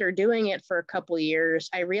 after doing it for a couple of years,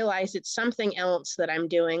 I realize it's something else that I'm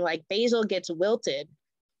doing. Like basil gets wilted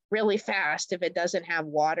really fast if it doesn't have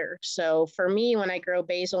water. So for me, when I grow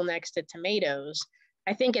basil next to tomatoes,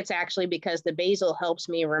 I think it's actually because the basil helps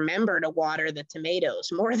me remember to water the tomatoes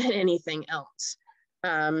more than anything else.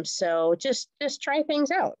 So just try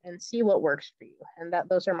things out and see what works for you. And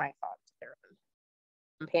those are my thoughts there on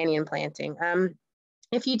companion planting.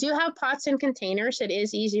 If you do have pots and containers, it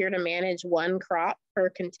is easier to manage one crop per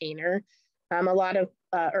container. A lot of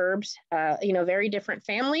herbs, very different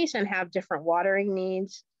families and have different watering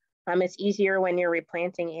needs. It's easier when you're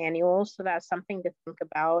replanting annuals, so that's something to think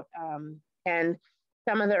about. And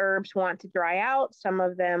some of the herbs want to dry out, some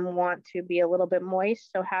of them want to be a little bit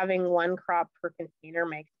moist, so having one crop per container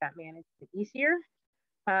makes that management easier.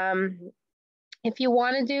 If you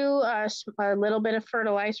want to do a little bit of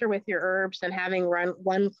fertilizer with your herbs, then having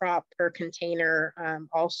one crop per container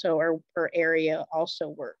also, or per area, also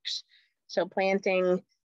works. So planting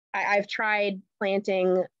I've tried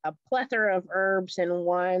planting a plethora of herbs in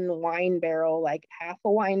one wine barrel, like half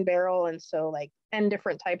a wine barrel. And so like 10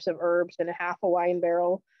 different types of herbs in a half a wine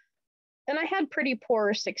barrel. And I had pretty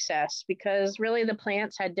poor success because really the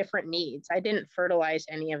plants had different needs. I didn't fertilize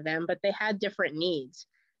any of them, but they had different needs.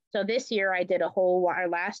 So this year I did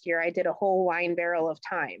last year I did a whole wine barrel of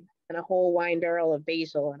thyme and a whole wine barrel of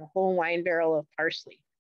basil and a whole wine barrel of parsley.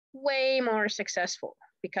 Way more successful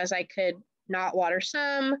because I could not water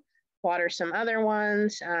some other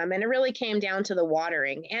ones. And it really came down to the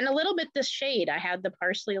watering and a little bit the shade. I had the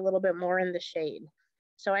parsley a little bit more in the shade.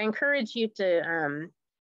 So I encourage you to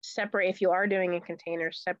separate, if you are doing in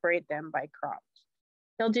containers, separate them by crops.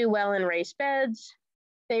 They'll do well in raised beds.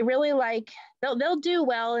 They really like, they'll do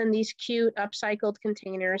well in these cute upcycled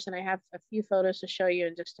containers. And I have a few photos to show you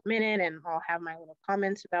in just a minute, and I'll have my little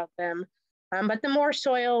comments about them. But the more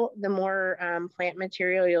soil, the more plant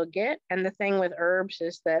material you'll get. And the thing with herbs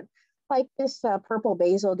is that, like this purple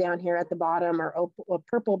basil down here at the bottom, or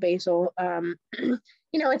purple basil,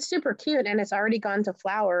 you know, it's super cute and it's already gone to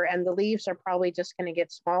flower, and the leaves are probably just going to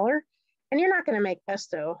get smaller, and you're not going to make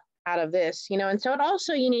pesto out of this, you know. And so it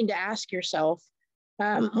also, you need to ask yourself,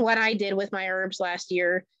 what I did with my herbs last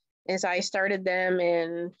year is I started them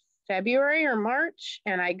in February or March,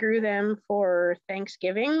 and I grew them for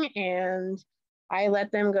Thanksgiving, and I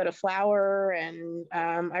let them go to flower, and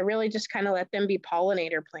I really just kind of let them be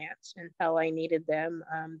pollinator plants until I needed them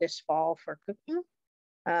this fall for cooking.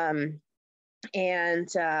 I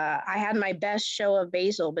had my best show of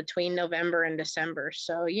basil between November and December,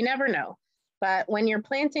 so you never know. But when you're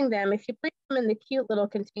planting them, if you plant them in the cute little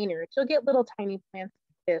containers, you'll get little tiny plants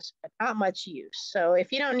like this, but not much use. So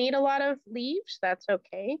if you don't need a lot of leaves, that's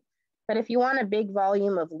okay. But if you want a big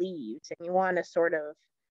volume of leaves and you want to sort of,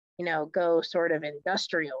 you know, go sort of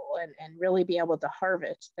industrial and really be able to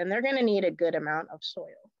harvest, then they're going to need a good amount of soil.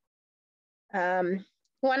 You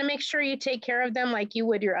want to make sure you take care of them like you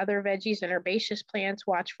would your other veggies and herbaceous plants.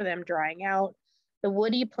 Watch for them drying out. The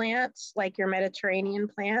woody plants, like your Mediterranean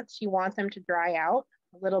plants, you want them to dry out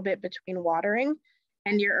a little bit between watering.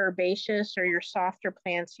 And your herbaceous or your softer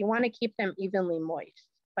plants, you want to keep them evenly moist,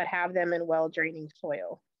 but have them in well-draining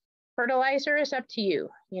soil. Fertilizer is up to you.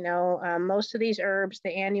 You know, most of these herbs,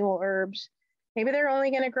 the annual herbs, maybe they're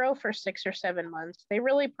only going to grow for 6 or 7 months. They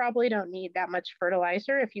really probably don't need that much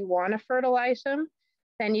fertilizer. If you want to fertilize them,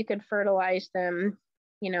 then you could fertilize them,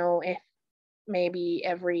 you know, if maybe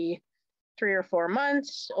every 3 or 4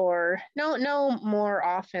 months, or no more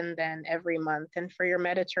often than every month. And for your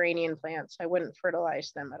Mediterranean plants, I wouldn't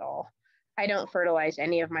fertilize them at all. I don't fertilize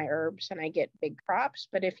any of my herbs, and I get big crops.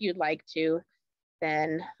 But if you'd like to,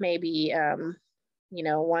 then maybe you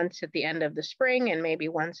know, once at the end of the spring and maybe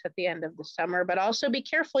once at the end of the summer. But also be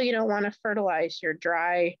careful, you don't want to fertilize your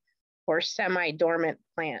dry or semi-dormant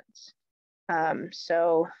plants.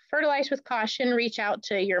 So fertilize with caution. Reach out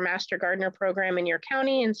to your Master Gardener program in your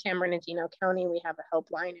county. In San Bernardino County, we have a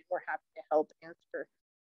helpline, and we're happy to help answer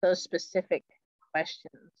those specific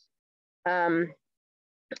questions.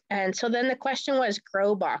 And so then the question was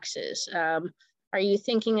grow boxes. Are you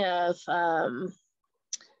thinking of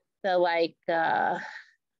the like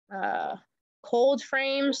cold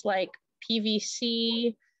frames, like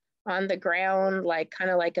PVC on the ground, like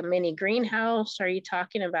kind of like a mini greenhouse? Are you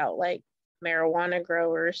talking about like marijuana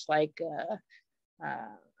growers, like a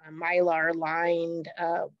mylar lined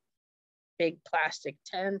big plastic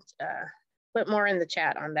tent? Put more in the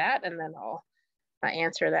chat on that, and then I'll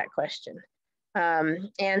answer that question.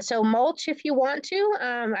 And so mulch if you want to.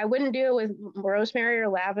 I wouldn't do it with rosemary or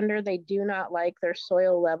lavender. They do not like their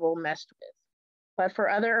soil level messed with. But for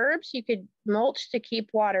other herbs, you could mulch to keep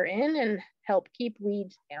water in and help keep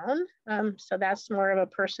weeds down. So that's more of a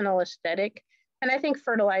personal aesthetic. And I think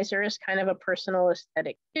fertilizer is kind of a personal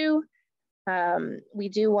aesthetic too. We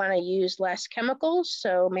do want to use less chemicals.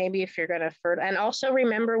 So maybe if you're going to and also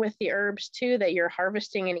remember with the herbs too, that you're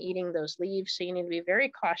harvesting and eating those leaves. So you need to be very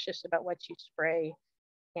cautious about what you spray.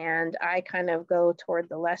 And I kind of go toward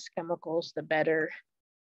the less chemicals, the better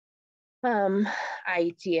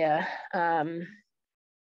idea.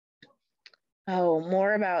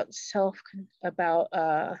 More about self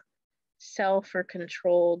or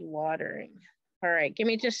controlled watering. All right, give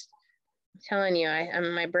me just, I'm telling you,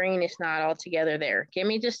 my brain is not all together there. Give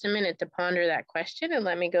me just a minute to ponder that question, and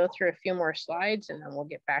let me go through a few more slides, and then we'll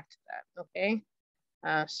get back to that, okay?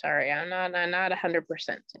 Sorry, I'm not 100%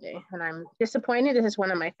 today, and I'm disappointed. This is one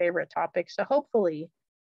of my favorite topics, so hopefully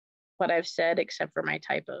what I've said, except for my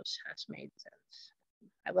typos, has made sense.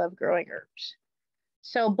 I love growing herbs.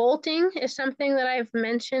 So bolting is something that I've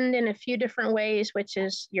mentioned in a few different ways, which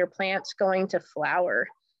is your plants going to flower.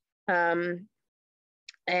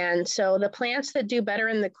 And so the plants that do better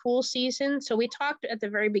in the cool season, so we talked at the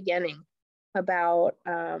very beginning about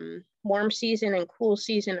warm season and cool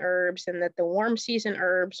season herbs, and that the warm season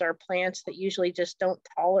herbs are plants that usually just don't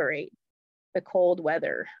tolerate the cold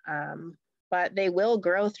weather. But they will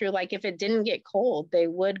grow through, like if it didn't get cold, they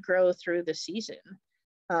would grow through the season.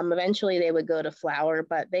 Eventually they would go to flower,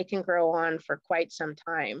 but they can grow on for quite some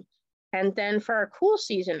time. And then for our cool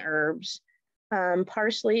season herbs,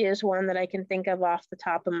 parsley is one that I can think of off the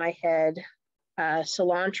top of my head.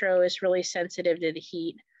 Cilantro is really sensitive to the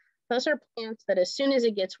heat. Those are plants that as soon as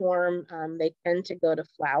it gets warm, they tend to go to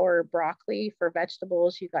flower. Broccoli, for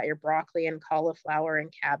vegetables, you got your broccoli and cauliflower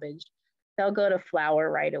and cabbage. They'll go to flower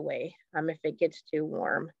right away if it gets too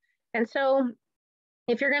warm. And so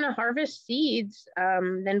if you're going to harvest seeds,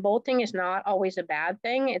 then bolting is not always a bad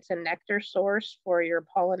thing. It's a nectar source for your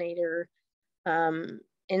pollinator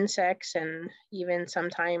insects, and even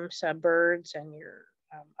sometimes birds and your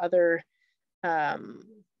other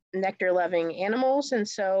nectar loving animals. And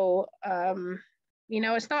so,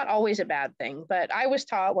 it's not always a bad thing, but I was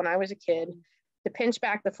taught when I was a kid to pinch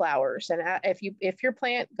back the flowers. And if your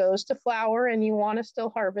plant goes to flower and you want to still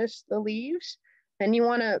harvest the leaves, then you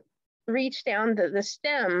want to reach down the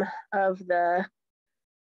stem of the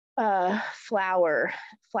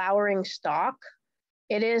flowering stalk.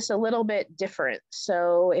 It is a little bit different.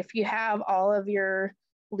 So if you have all of your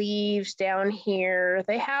leaves down here,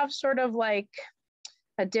 they have sort of like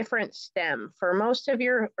a different stem. For most of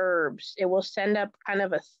your herbs, it will send up kind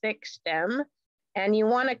of a thick stem, and you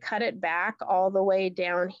want to cut it back all the way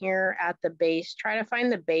down here at the base. Try to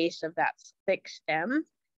find the base of that thick stem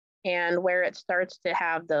and where it starts to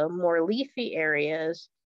have the more leafy areas.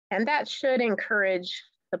 And that should encourage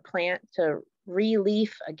the plant to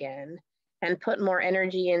re-leaf again and put more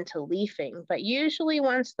energy into leafing. But usually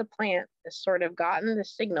once the plant has sort of gotten the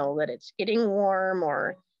signal that it's getting warm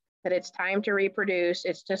or that it's time to reproduce,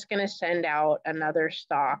 it's just going to send out another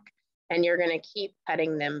stalk, and you're going to keep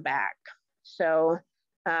cutting them back. So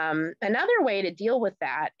another way to deal with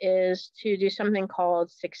that is to do something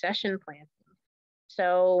called succession planting.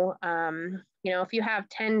 So, if you have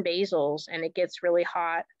 10 basils and it gets really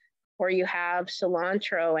hot, or you have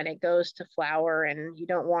cilantro and it goes to flower and you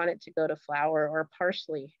don't want it to go to flower, or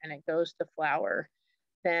parsley and it goes to flower,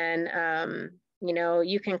 then,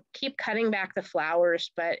 you can keep cutting back the flowers,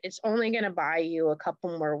 but it's only going to buy you a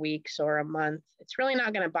couple more weeks or a month. It's really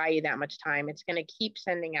not going to buy you that much time. It's going to keep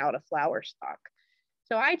sending out a flower stalk.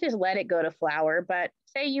 So I just let it go to flower. But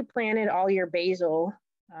say you planted all your basil,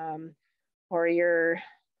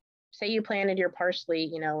 say you planted your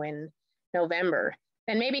parsley, in November,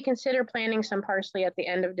 then maybe consider planting some parsley at the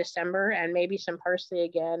end of December, and maybe some parsley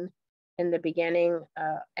again in the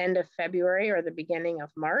end of February or the beginning of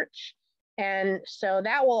March. And so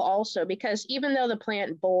that will also, because even though the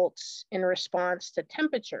plant bolts in response to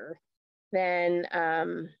temperature, then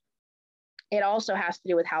it also has to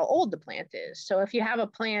do with how old the plant is. So if you have a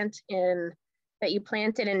plant that you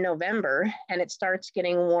planted in November and it starts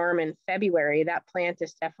getting warm in February, that plant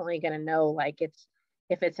is definitely going to know, like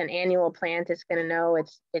if it's an annual plant, it's going to know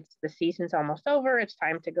it's the season's almost over, it's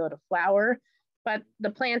time to go to flower. But the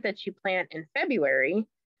plant that you plant in February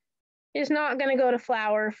is not going to go to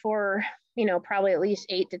flower for, probably at least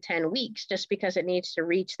 8 to 10 weeks, just because it needs to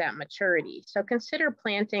reach that maturity. So consider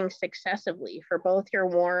planting successively for both your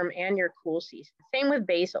warm and your cool season. Same with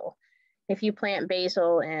basil. If you plant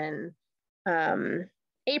basil in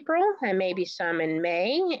April and maybe some in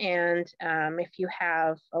May, and if you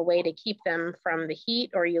have a way to keep them from the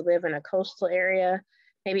heat, or you live in a coastal area,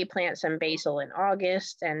 maybe plant some basil in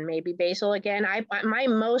August, and maybe basil again. My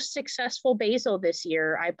most successful basil this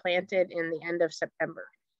year, I planted in the end of September.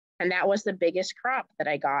 And that was the biggest crop that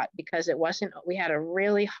I got, because we had a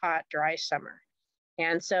really hot, dry summer.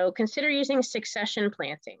 And so consider using succession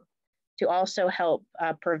planting to also help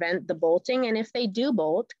prevent the bolting. And if they do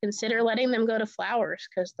bolt, consider letting them go to flowers,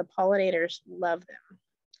 because the pollinators love them.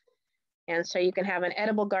 And so you can have an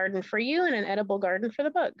edible garden for you and an edible garden for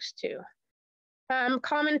the bugs too.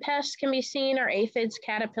 Common pests can be seen are aphids,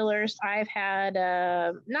 caterpillars. I've had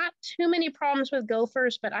not too many problems with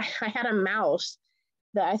gophers, but I had a mouse.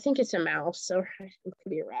 I think it's a mouse, or it could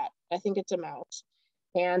be a rat. I think it's a mouse.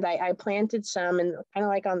 And I planted some, and kind of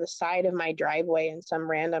like on the side of my driveway in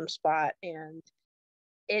some random spot, and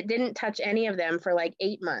it didn't touch any of them for like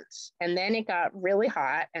 8 months. And then it got really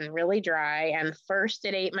hot and really dry. And first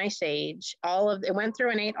it ate my sage. It went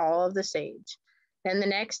through and ate all of the sage. Then the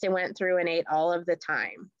next it went through and ate all of the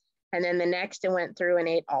thyme. And then the next it went through and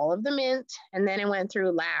ate all of the mint. And then it went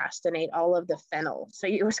through last and ate all of the fennel. So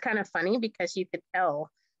it was kind of funny, because you could tell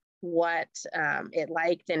what it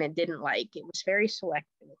liked and it didn't like. It was very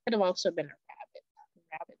selective. It could have also been a rabbit.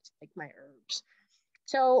 Rabbits like my herbs.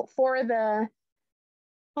 So for the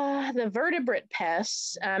vertebrate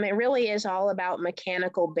pests, it really is all about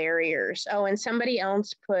mechanical barriers. Oh, and somebody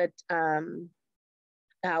else put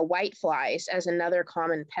white flies as another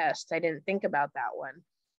common pest. I didn't think about that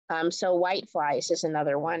one. So white flies is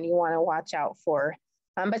another one you want to watch out for.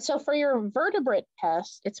 But so for your vertebrate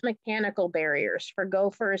pests, it's mechanical barriers. For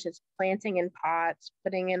gophers, it's planting in pots,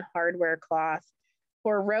 putting in hardware cloth.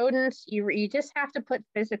 For rodents, you just have to put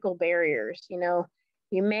physical barriers. You know,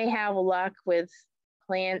 you may have luck with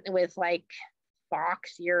like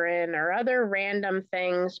fox urine or other random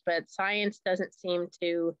things, but science doesn't seem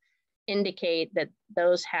to indicate that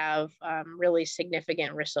those have really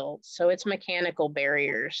significant results. So it's mechanical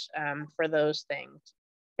barriers for those things.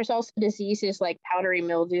 There's also diseases like powdery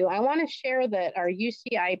mildew. I want to share that our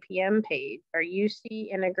UC IPM page, our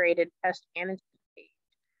UC Integrated Pest Management page,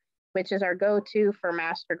 which is our go-to for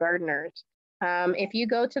master gardeners. If you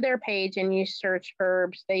go to their page and you search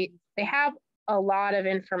herbs, they have a lot of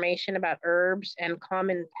information about herbs and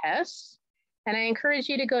common pests. And I encourage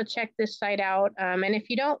you to go check this site out. And if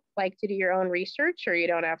you don't like to do your own research, or you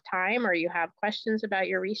don't have time, or you have questions about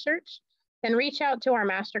your research, then reach out to our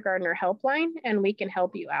Master Gardener helpline and we can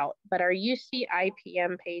help you out. But our UC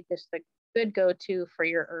IPM page is the good go-to for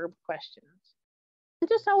your herb questions. And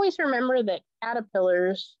just always remember that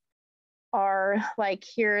caterpillars are like,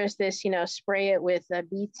 here is this, spray it with a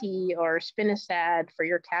BT or spinosad for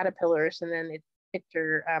your caterpillars, and then it's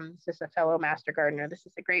picture, this is a fellow master gardener. This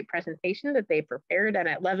is a great presentation that they prepared, and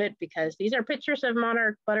I love it because these are pictures of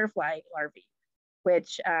monarch butterfly larvae,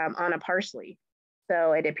 which on a parsley.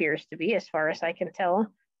 So it appears to be, as far as I can tell,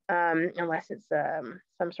 unless it's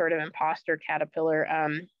some sort of imposter caterpillar,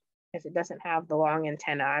 because it doesn't have the long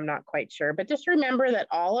antenna. I'm not quite sure, but just remember that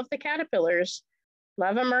all of the caterpillars,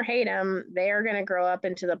 love them or hate them, they are going to grow up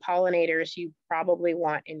into the pollinators you probably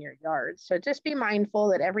want in your yard. So just be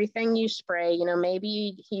mindful that everything you spray,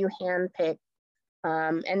 maybe you hand pick,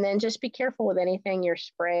 and then just be careful with anything you're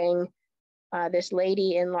spraying. This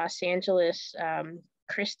lady in Los Angeles,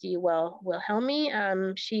 Christy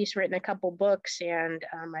Wilhelmi, she's written a couple books, and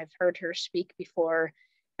I've heard her speak before.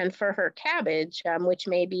 And for her cabbage, which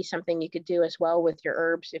may be something you could do as well with your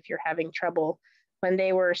herbs if you're having trouble. When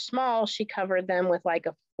they were small, she covered them with like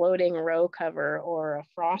a floating row cover or a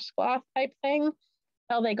frost cloth type thing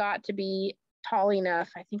until they got to be tall enough.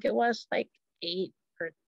 I think it was like 8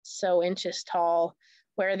 or so inches tall,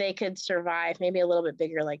 where they could survive, maybe a little bit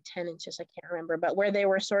bigger, like 10 inches, I can't remember, but where they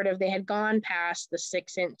were they had gone past the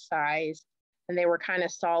 6-inch size and they were kind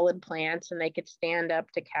of solid plants and they could stand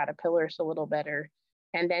up to caterpillars a little better.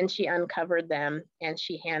 And then she uncovered them and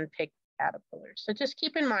she handpicked caterpillars. So just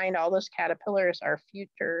keep in mind, all those caterpillars are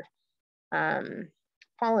future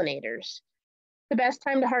pollinators. The best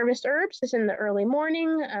time to harvest herbs is in the early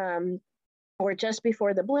morning or just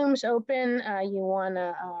before the blooms open. You want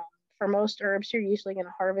to, for most herbs, you're usually going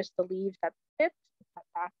to harvest the leaves at the tip, cut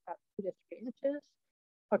back about 2 to 3 inches,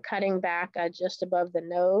 or cutting back just above the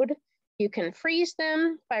node. You can freeze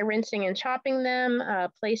them by rinsing and chopping them,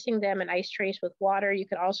 placing them in ice trays with water. You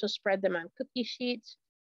could also spread them on cookie sheets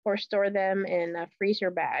or store them in freezer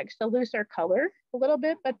bags. They'll lose their color a little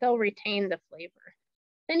bit, but they'll retain the flavor.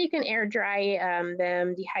 Then you can air dry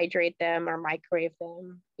them, dehydrate them, or microwave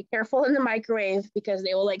them. Be careful in the microwave because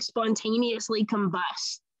they will like spontaneously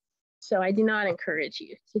combust. So I do not encourage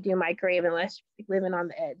you to do microwave unless you're living on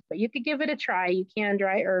the edge, but you could give it a try. You can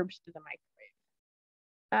dry herbs to the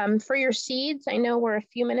microwave. For your seeds, I know we're a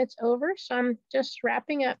few minutes over, so I'm just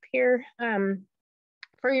wrapping up here.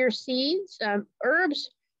 For your seeds, herbs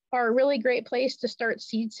are a really great place to start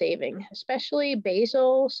seed saving, especially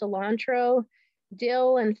basil, cilantro,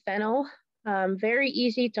 dill, and fennel. Very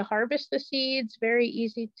easy to harvest the seeds, very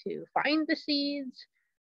easy to find the seeds.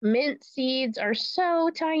 Mint seeds are so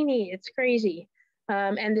tiny, it's crazy.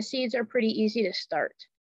 And the seeds are pretty easy to start.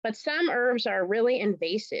 But some herbs are really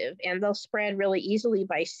invasive and they'll spread really easily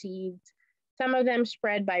by seeds. Some of them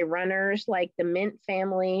spread by runners, like the mint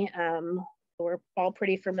family. We're all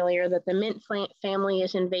pretty familiar that the mint family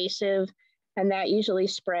is invasive, and that usually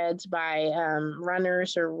spreads by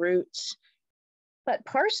runners or roots. But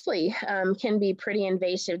parsley can be pretty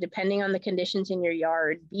invasive depending on the conditions in your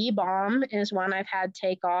yard. Bee balm is one I've had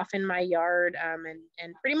take off in my yard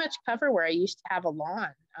and pretty much cover where I used to have a lawn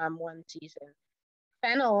one season.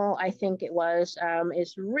 Fennel, I think it was,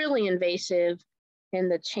 is really invasive in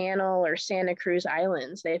the Channel or Santa Cruz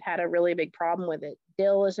Islands. They've had a really big problem with it.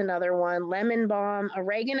 Dill is another one. Lemon balm,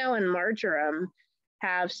 oregano, and marjoram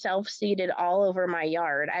have self-seeded all over my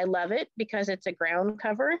yard. I love it because it's a ground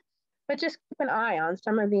cover. but just keep an eye on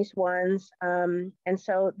some of these ones. And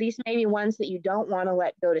so these may be ones that you don't want to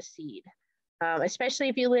let go to seed. Especially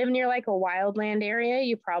if you live near like a wildland area,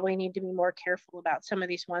 you probably need to be more careful about some of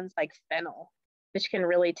these ones like fennel, which can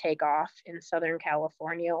really take off in Southern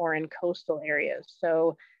California or in coastal areas.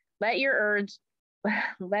 So let your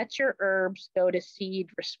herbs go to seed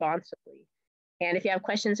responsibly. And if you have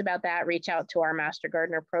questions about that, reach out to our Master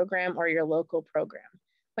Gardener program or your local program.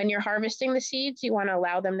 When you're harvesting the seeds, you want to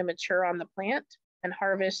allow them to mature on the plant and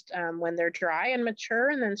harvest when they're dry and mature,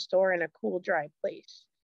 and then store in a cool, dry place.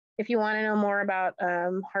 If you want to know more about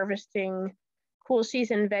harvesting cool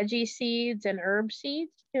season veggie seeds and herb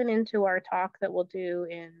seeds, tune into our talk that we'll do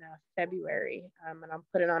in February. And I'll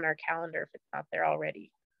put it on our calendar if it's not there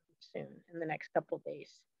already soon in the next couple of days.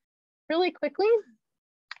 Really quickly,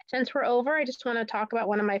 since we're over, I just want to talk about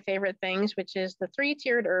one of my favorite things, which is the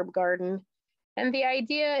 3-tiered herb garden. And the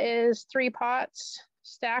idea is 3 pots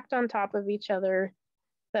stacked on top of each other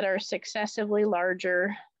that are successively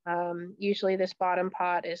larger. Usually this bottom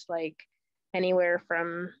pot is like anywhere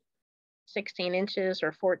from 16 inches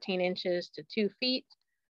or 14 inches to 2 feet,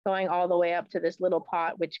 going all the way up to this little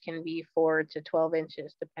pot, which can be 4 to 12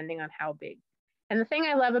 inches, depending on how big. And the thing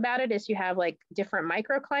I love about it is you have like different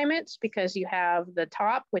microclimates, because you have the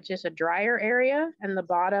top, which is a drier area, and the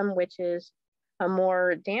bottom, which is a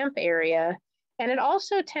more damp area. And it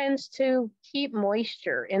also tends to keep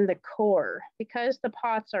moisture in the core. Because the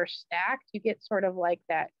pots are stacked, you get sort of like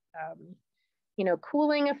that,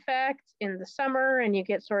 cooling effect in the summer, and you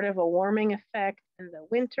get sort of a warming effect in the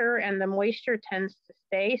winter, and the moisture tends to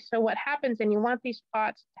stay. So what happens, and you want these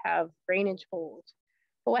pots to have drainage holes.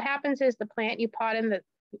 But what happens is the plant you put in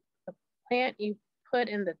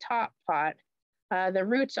the top pot, the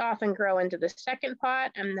roots often grow into the second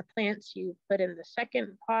pot, and the plants you put in the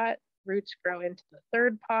second pot, roots grow into the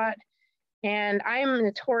third pot. And I'm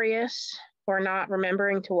notorious for not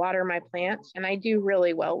remembering to water my plants, and I do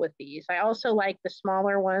really well with these. I also like the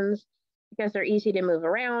smaller ones because they're easy to move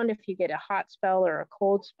around if you get a hot spell or a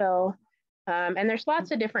cold spell. And there's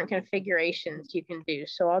lots of different configurations you can do.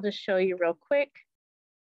 So I'll just show you real quick.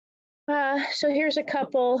 So here's a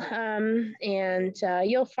couple, and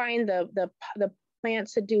you'll find the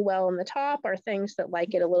plants that do well in the top are things that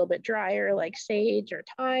like it a little bit drier, like sage or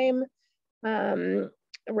thyme.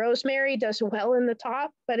 Rosemary does well in the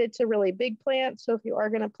top, but it's a really big plant. So if you are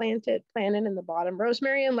going to plant it in the bottom.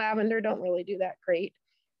 Rosemary and lavender don't really do that great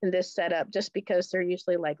in this setup, just because they're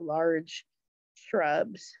usually like large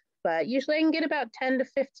shrubs. But usually I can get about 10 to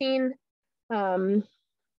 15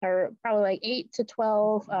 or probably like 8 to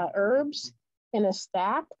 12 herbs in a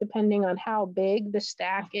stack, depending on how big the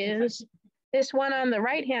stack is. This one on the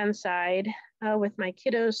right-hand side with my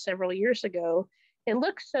kiddos several years ago, it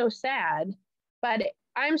looks so sad, but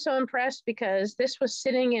I'm so impressed because this was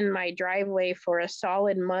sitting in my driveway for a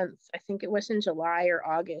solid month. I think it was in July or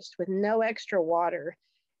August with no extra water.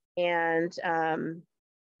 And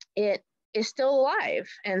it is still alive.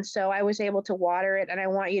 And so I was able to water it. And I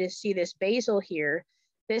want you to see this basil here.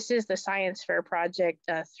 This is the Science Fair Project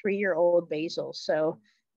 3-year-old basil. So,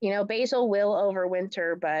 basil will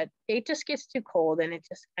overwinter, but it just gets too cold and it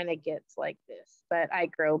just kind of gets like this. But I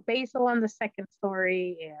grow basil on the second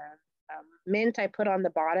story, and mint I put on the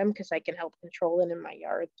bottom because I can help control it in my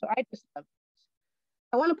yard. So I just love this.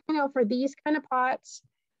 I want to point out for these kind of pots,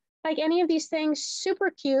 like any of these things, super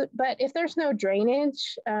cute, but if there's no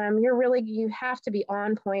drainage, you have to be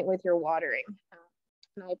on point with your watering.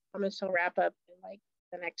 And I promise I'll wrap up in like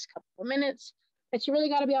the next couple of minutes, but you really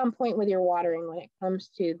got to be on point with your watering when it comes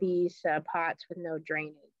to these pots with no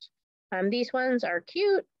drainage. These ones are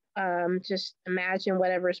cute. Just imagine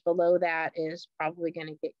whatever's below that is probably going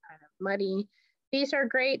to get kind of muddy. These are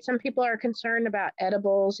great. Some people are concerned about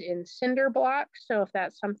edibles in cinder blocks. So if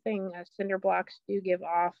that's something, cinder blocks do give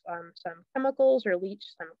off some chemicals or leach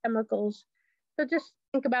some chemicals. So just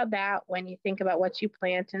think about that when you think about what you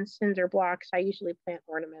plant in cinder blocks. I usually plant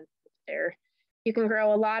ornamentals there. You can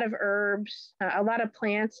grow a lot of herbs, a lot of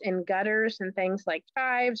plants in gutters, and things like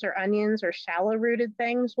chives or onions or shallow rooted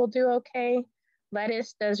things will do okay.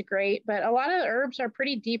 Lettuce does great, but a lot of the herbs are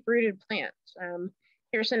pretty deep rooted plants.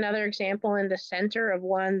 Here's another example in the center of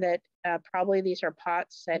one that probably these are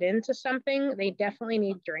pots set into something. They definitely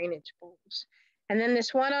need drainage bowls. And then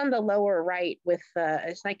this one on the lower right with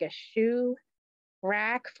it's like a shoe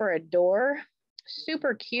rack for a door.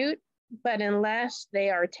 Super cute, but unless they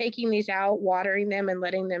are taking these out, watering them and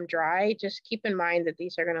letting them dry, just keep in mind that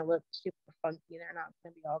these are going to look super funky. They're not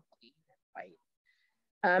going to be all clean and white.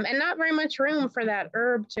 And not very much room for that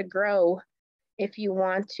herb to grow if you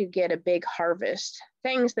want to get a big harvest.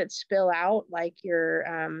 Things that spill out, like your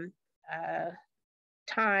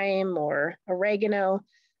thyme or oregano.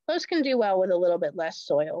 Those can do well with a little bit less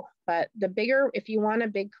soil, but if you want a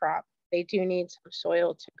big crop, they do need some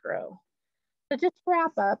soil to grow. So just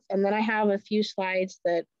wrap up, and then I have a few slides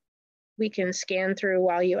that we can scan through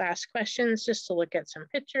while you ask questions, just to look at some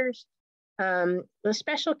pictures. The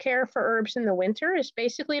special care for herbs in the winter is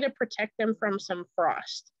basically to protect them from some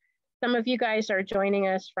frost. Some of you guys are joining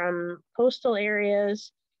us from coastal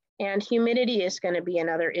areas, and humidity is going to be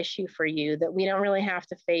another issue for you that we don't really have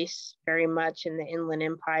to face very much in the Inland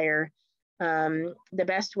Empire. The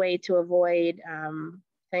best way to avoid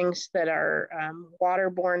things that are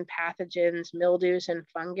waterborne pathogens, mildews, and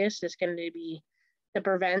fungus is going to be to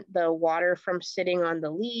prevent the water from sitting on the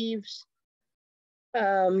leaves.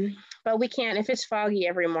 But we can't, if it's foggy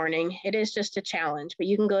every morning, it is just a challenge. But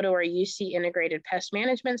you can go to our UC Integrated Pest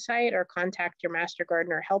Management site or contact your Master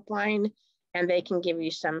Gardener helpline, and they can give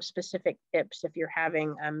you some specific tips if you're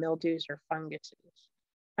having mildews or funguses.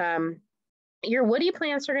 Your woody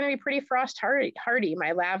plants are going to be pretty frost hardy.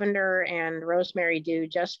 My lavender and rosemary do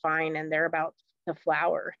just fine, and they're about to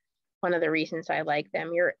flower. One of the reasons I like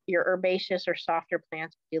them. Your herbaceous or softer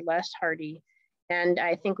plants will be less hardy. And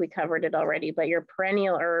I think we covered it already, but your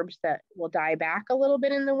perennial herbs that will die back a little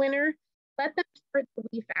bit in the winter, let them start to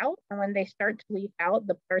leaf out. And when they start to leaf out,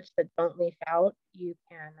 the parts that don't leaf out, you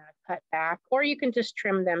can cut back, or you can just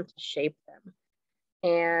trim them to shape them.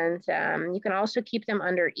 And you can also keep them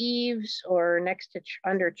under eaves or next to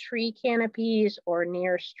under tree canopies or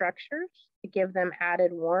near structures to give them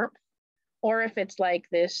added warmth. Or if it's like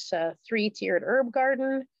this 3-tiered herb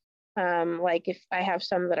garden, like if I have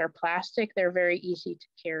some that are plastic, they're very easy to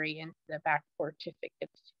carry into the back porch if it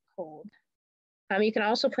gets too cold. You can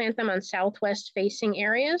also plant them on southwest facing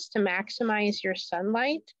areas to maximize your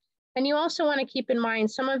sunlight. And you also want to keep in mind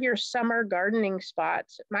some of your summer gardening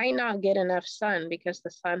spots might not get enough sun because the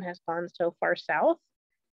sun has gone so far south.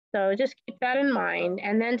 So just keep that in mind,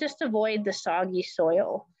 and then just avoid the soggy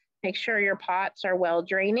soil. Make sure your pots are well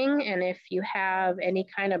draining, and if you have any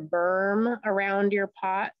kind of berm around your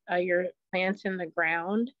pot, your plants in the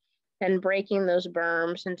ground, then breaking those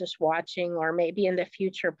berms and just watching, or maybe in the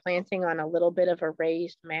future planting on a little bit of a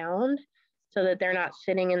raised mound so that they're not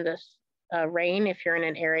sitting in this rain if you're in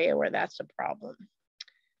an area where that's a problem. So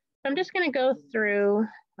I'm just going to go through,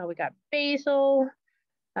 we got basil,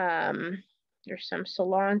 there's some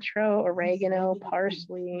cilantro, oregano,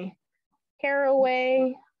 parsley,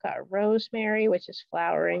 caraway, got rosemary, which is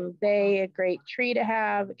flowering bay, a great tree to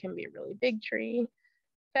have. It can be a really big tree.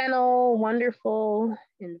 Fennel, wonderful,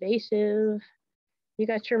 invasive. You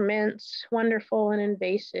got your mints, wonderful and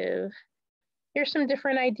invasive. Here's some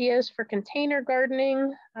different ideas for container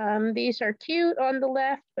gardening. These are cute on the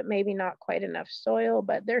left, but maybe not quite enough soil,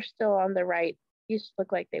 but they're still on the right. These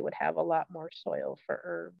look like they would have a lot more soil for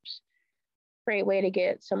herbs. Great way to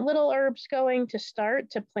get some little herbs going to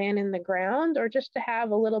start to plant in the ground, or just to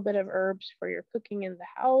have a little bit of herbs for your cooking in the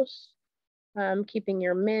house. Keeping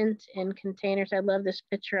your mint in containers. I love this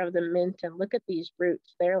picture of the mint, and look at these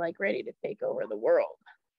roots. They're like ready to take over the world.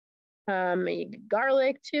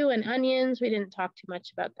 Garlic too, and onions. We didn't talk too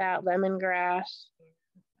much about that. Lemongrass.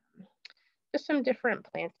 Just some different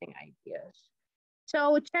planting ideas.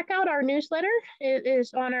 So check out our newsletter. It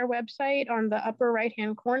is on our website on the upper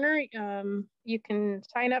right-hand corner. You can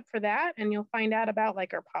sign up for that, and you'll find out about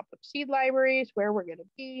like our pop-up seed libraries, where we're going to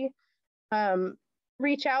be.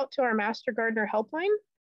 Reach out to our Master Gardener helpline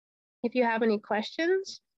if you have any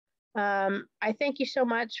questions. I thank you so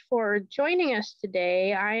much for joining us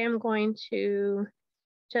today. I am going to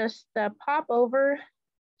just pop over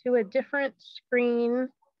to a different screen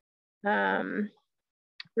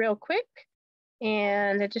real quick.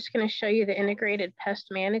 And I'm just going to show you the Integrated Pest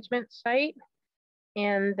Management site.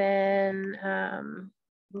 And then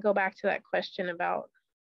go back to that question about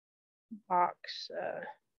box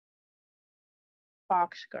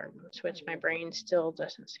gardens, which my brain still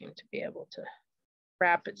doesn't seem to be able to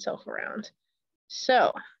wrap itself around.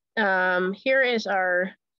 So here is our,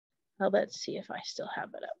 let's see if I still have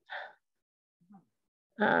it up.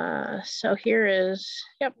 So here is,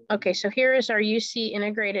 yep, okay, so here is our UC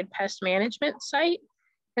Integrated Pest Management site.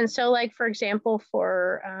 And so like, for example,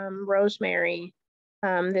 for rosemary,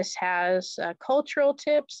 this has cultural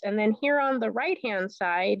tips. And then here on the right-hand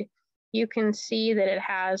side, you can see that it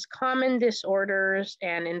has common disorders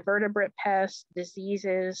and invertebrate pests,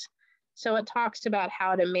 diseases. So it talks about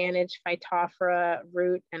how to manage Phytophthora,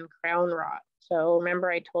 root, and crown rot. So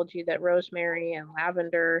remember I told you that rosemary and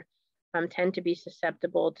lavender tend to be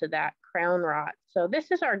susceptible to that crown rot. So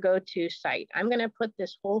this is our go-to site. I'm going to put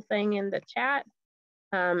this whole thing in the chat,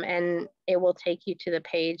 and it will take you to the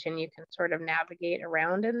page, and you can sort of navigate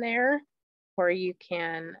around in there, or you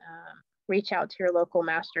can reach out to your local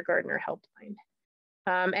Master Gardener helpline.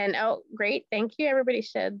 And oh, great, thank you. Everybody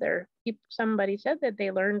said somebody said that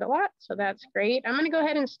they learned a lot, so that's great. I'm going to go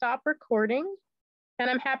ahead and stop recording, and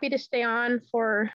I'm happy to stay on for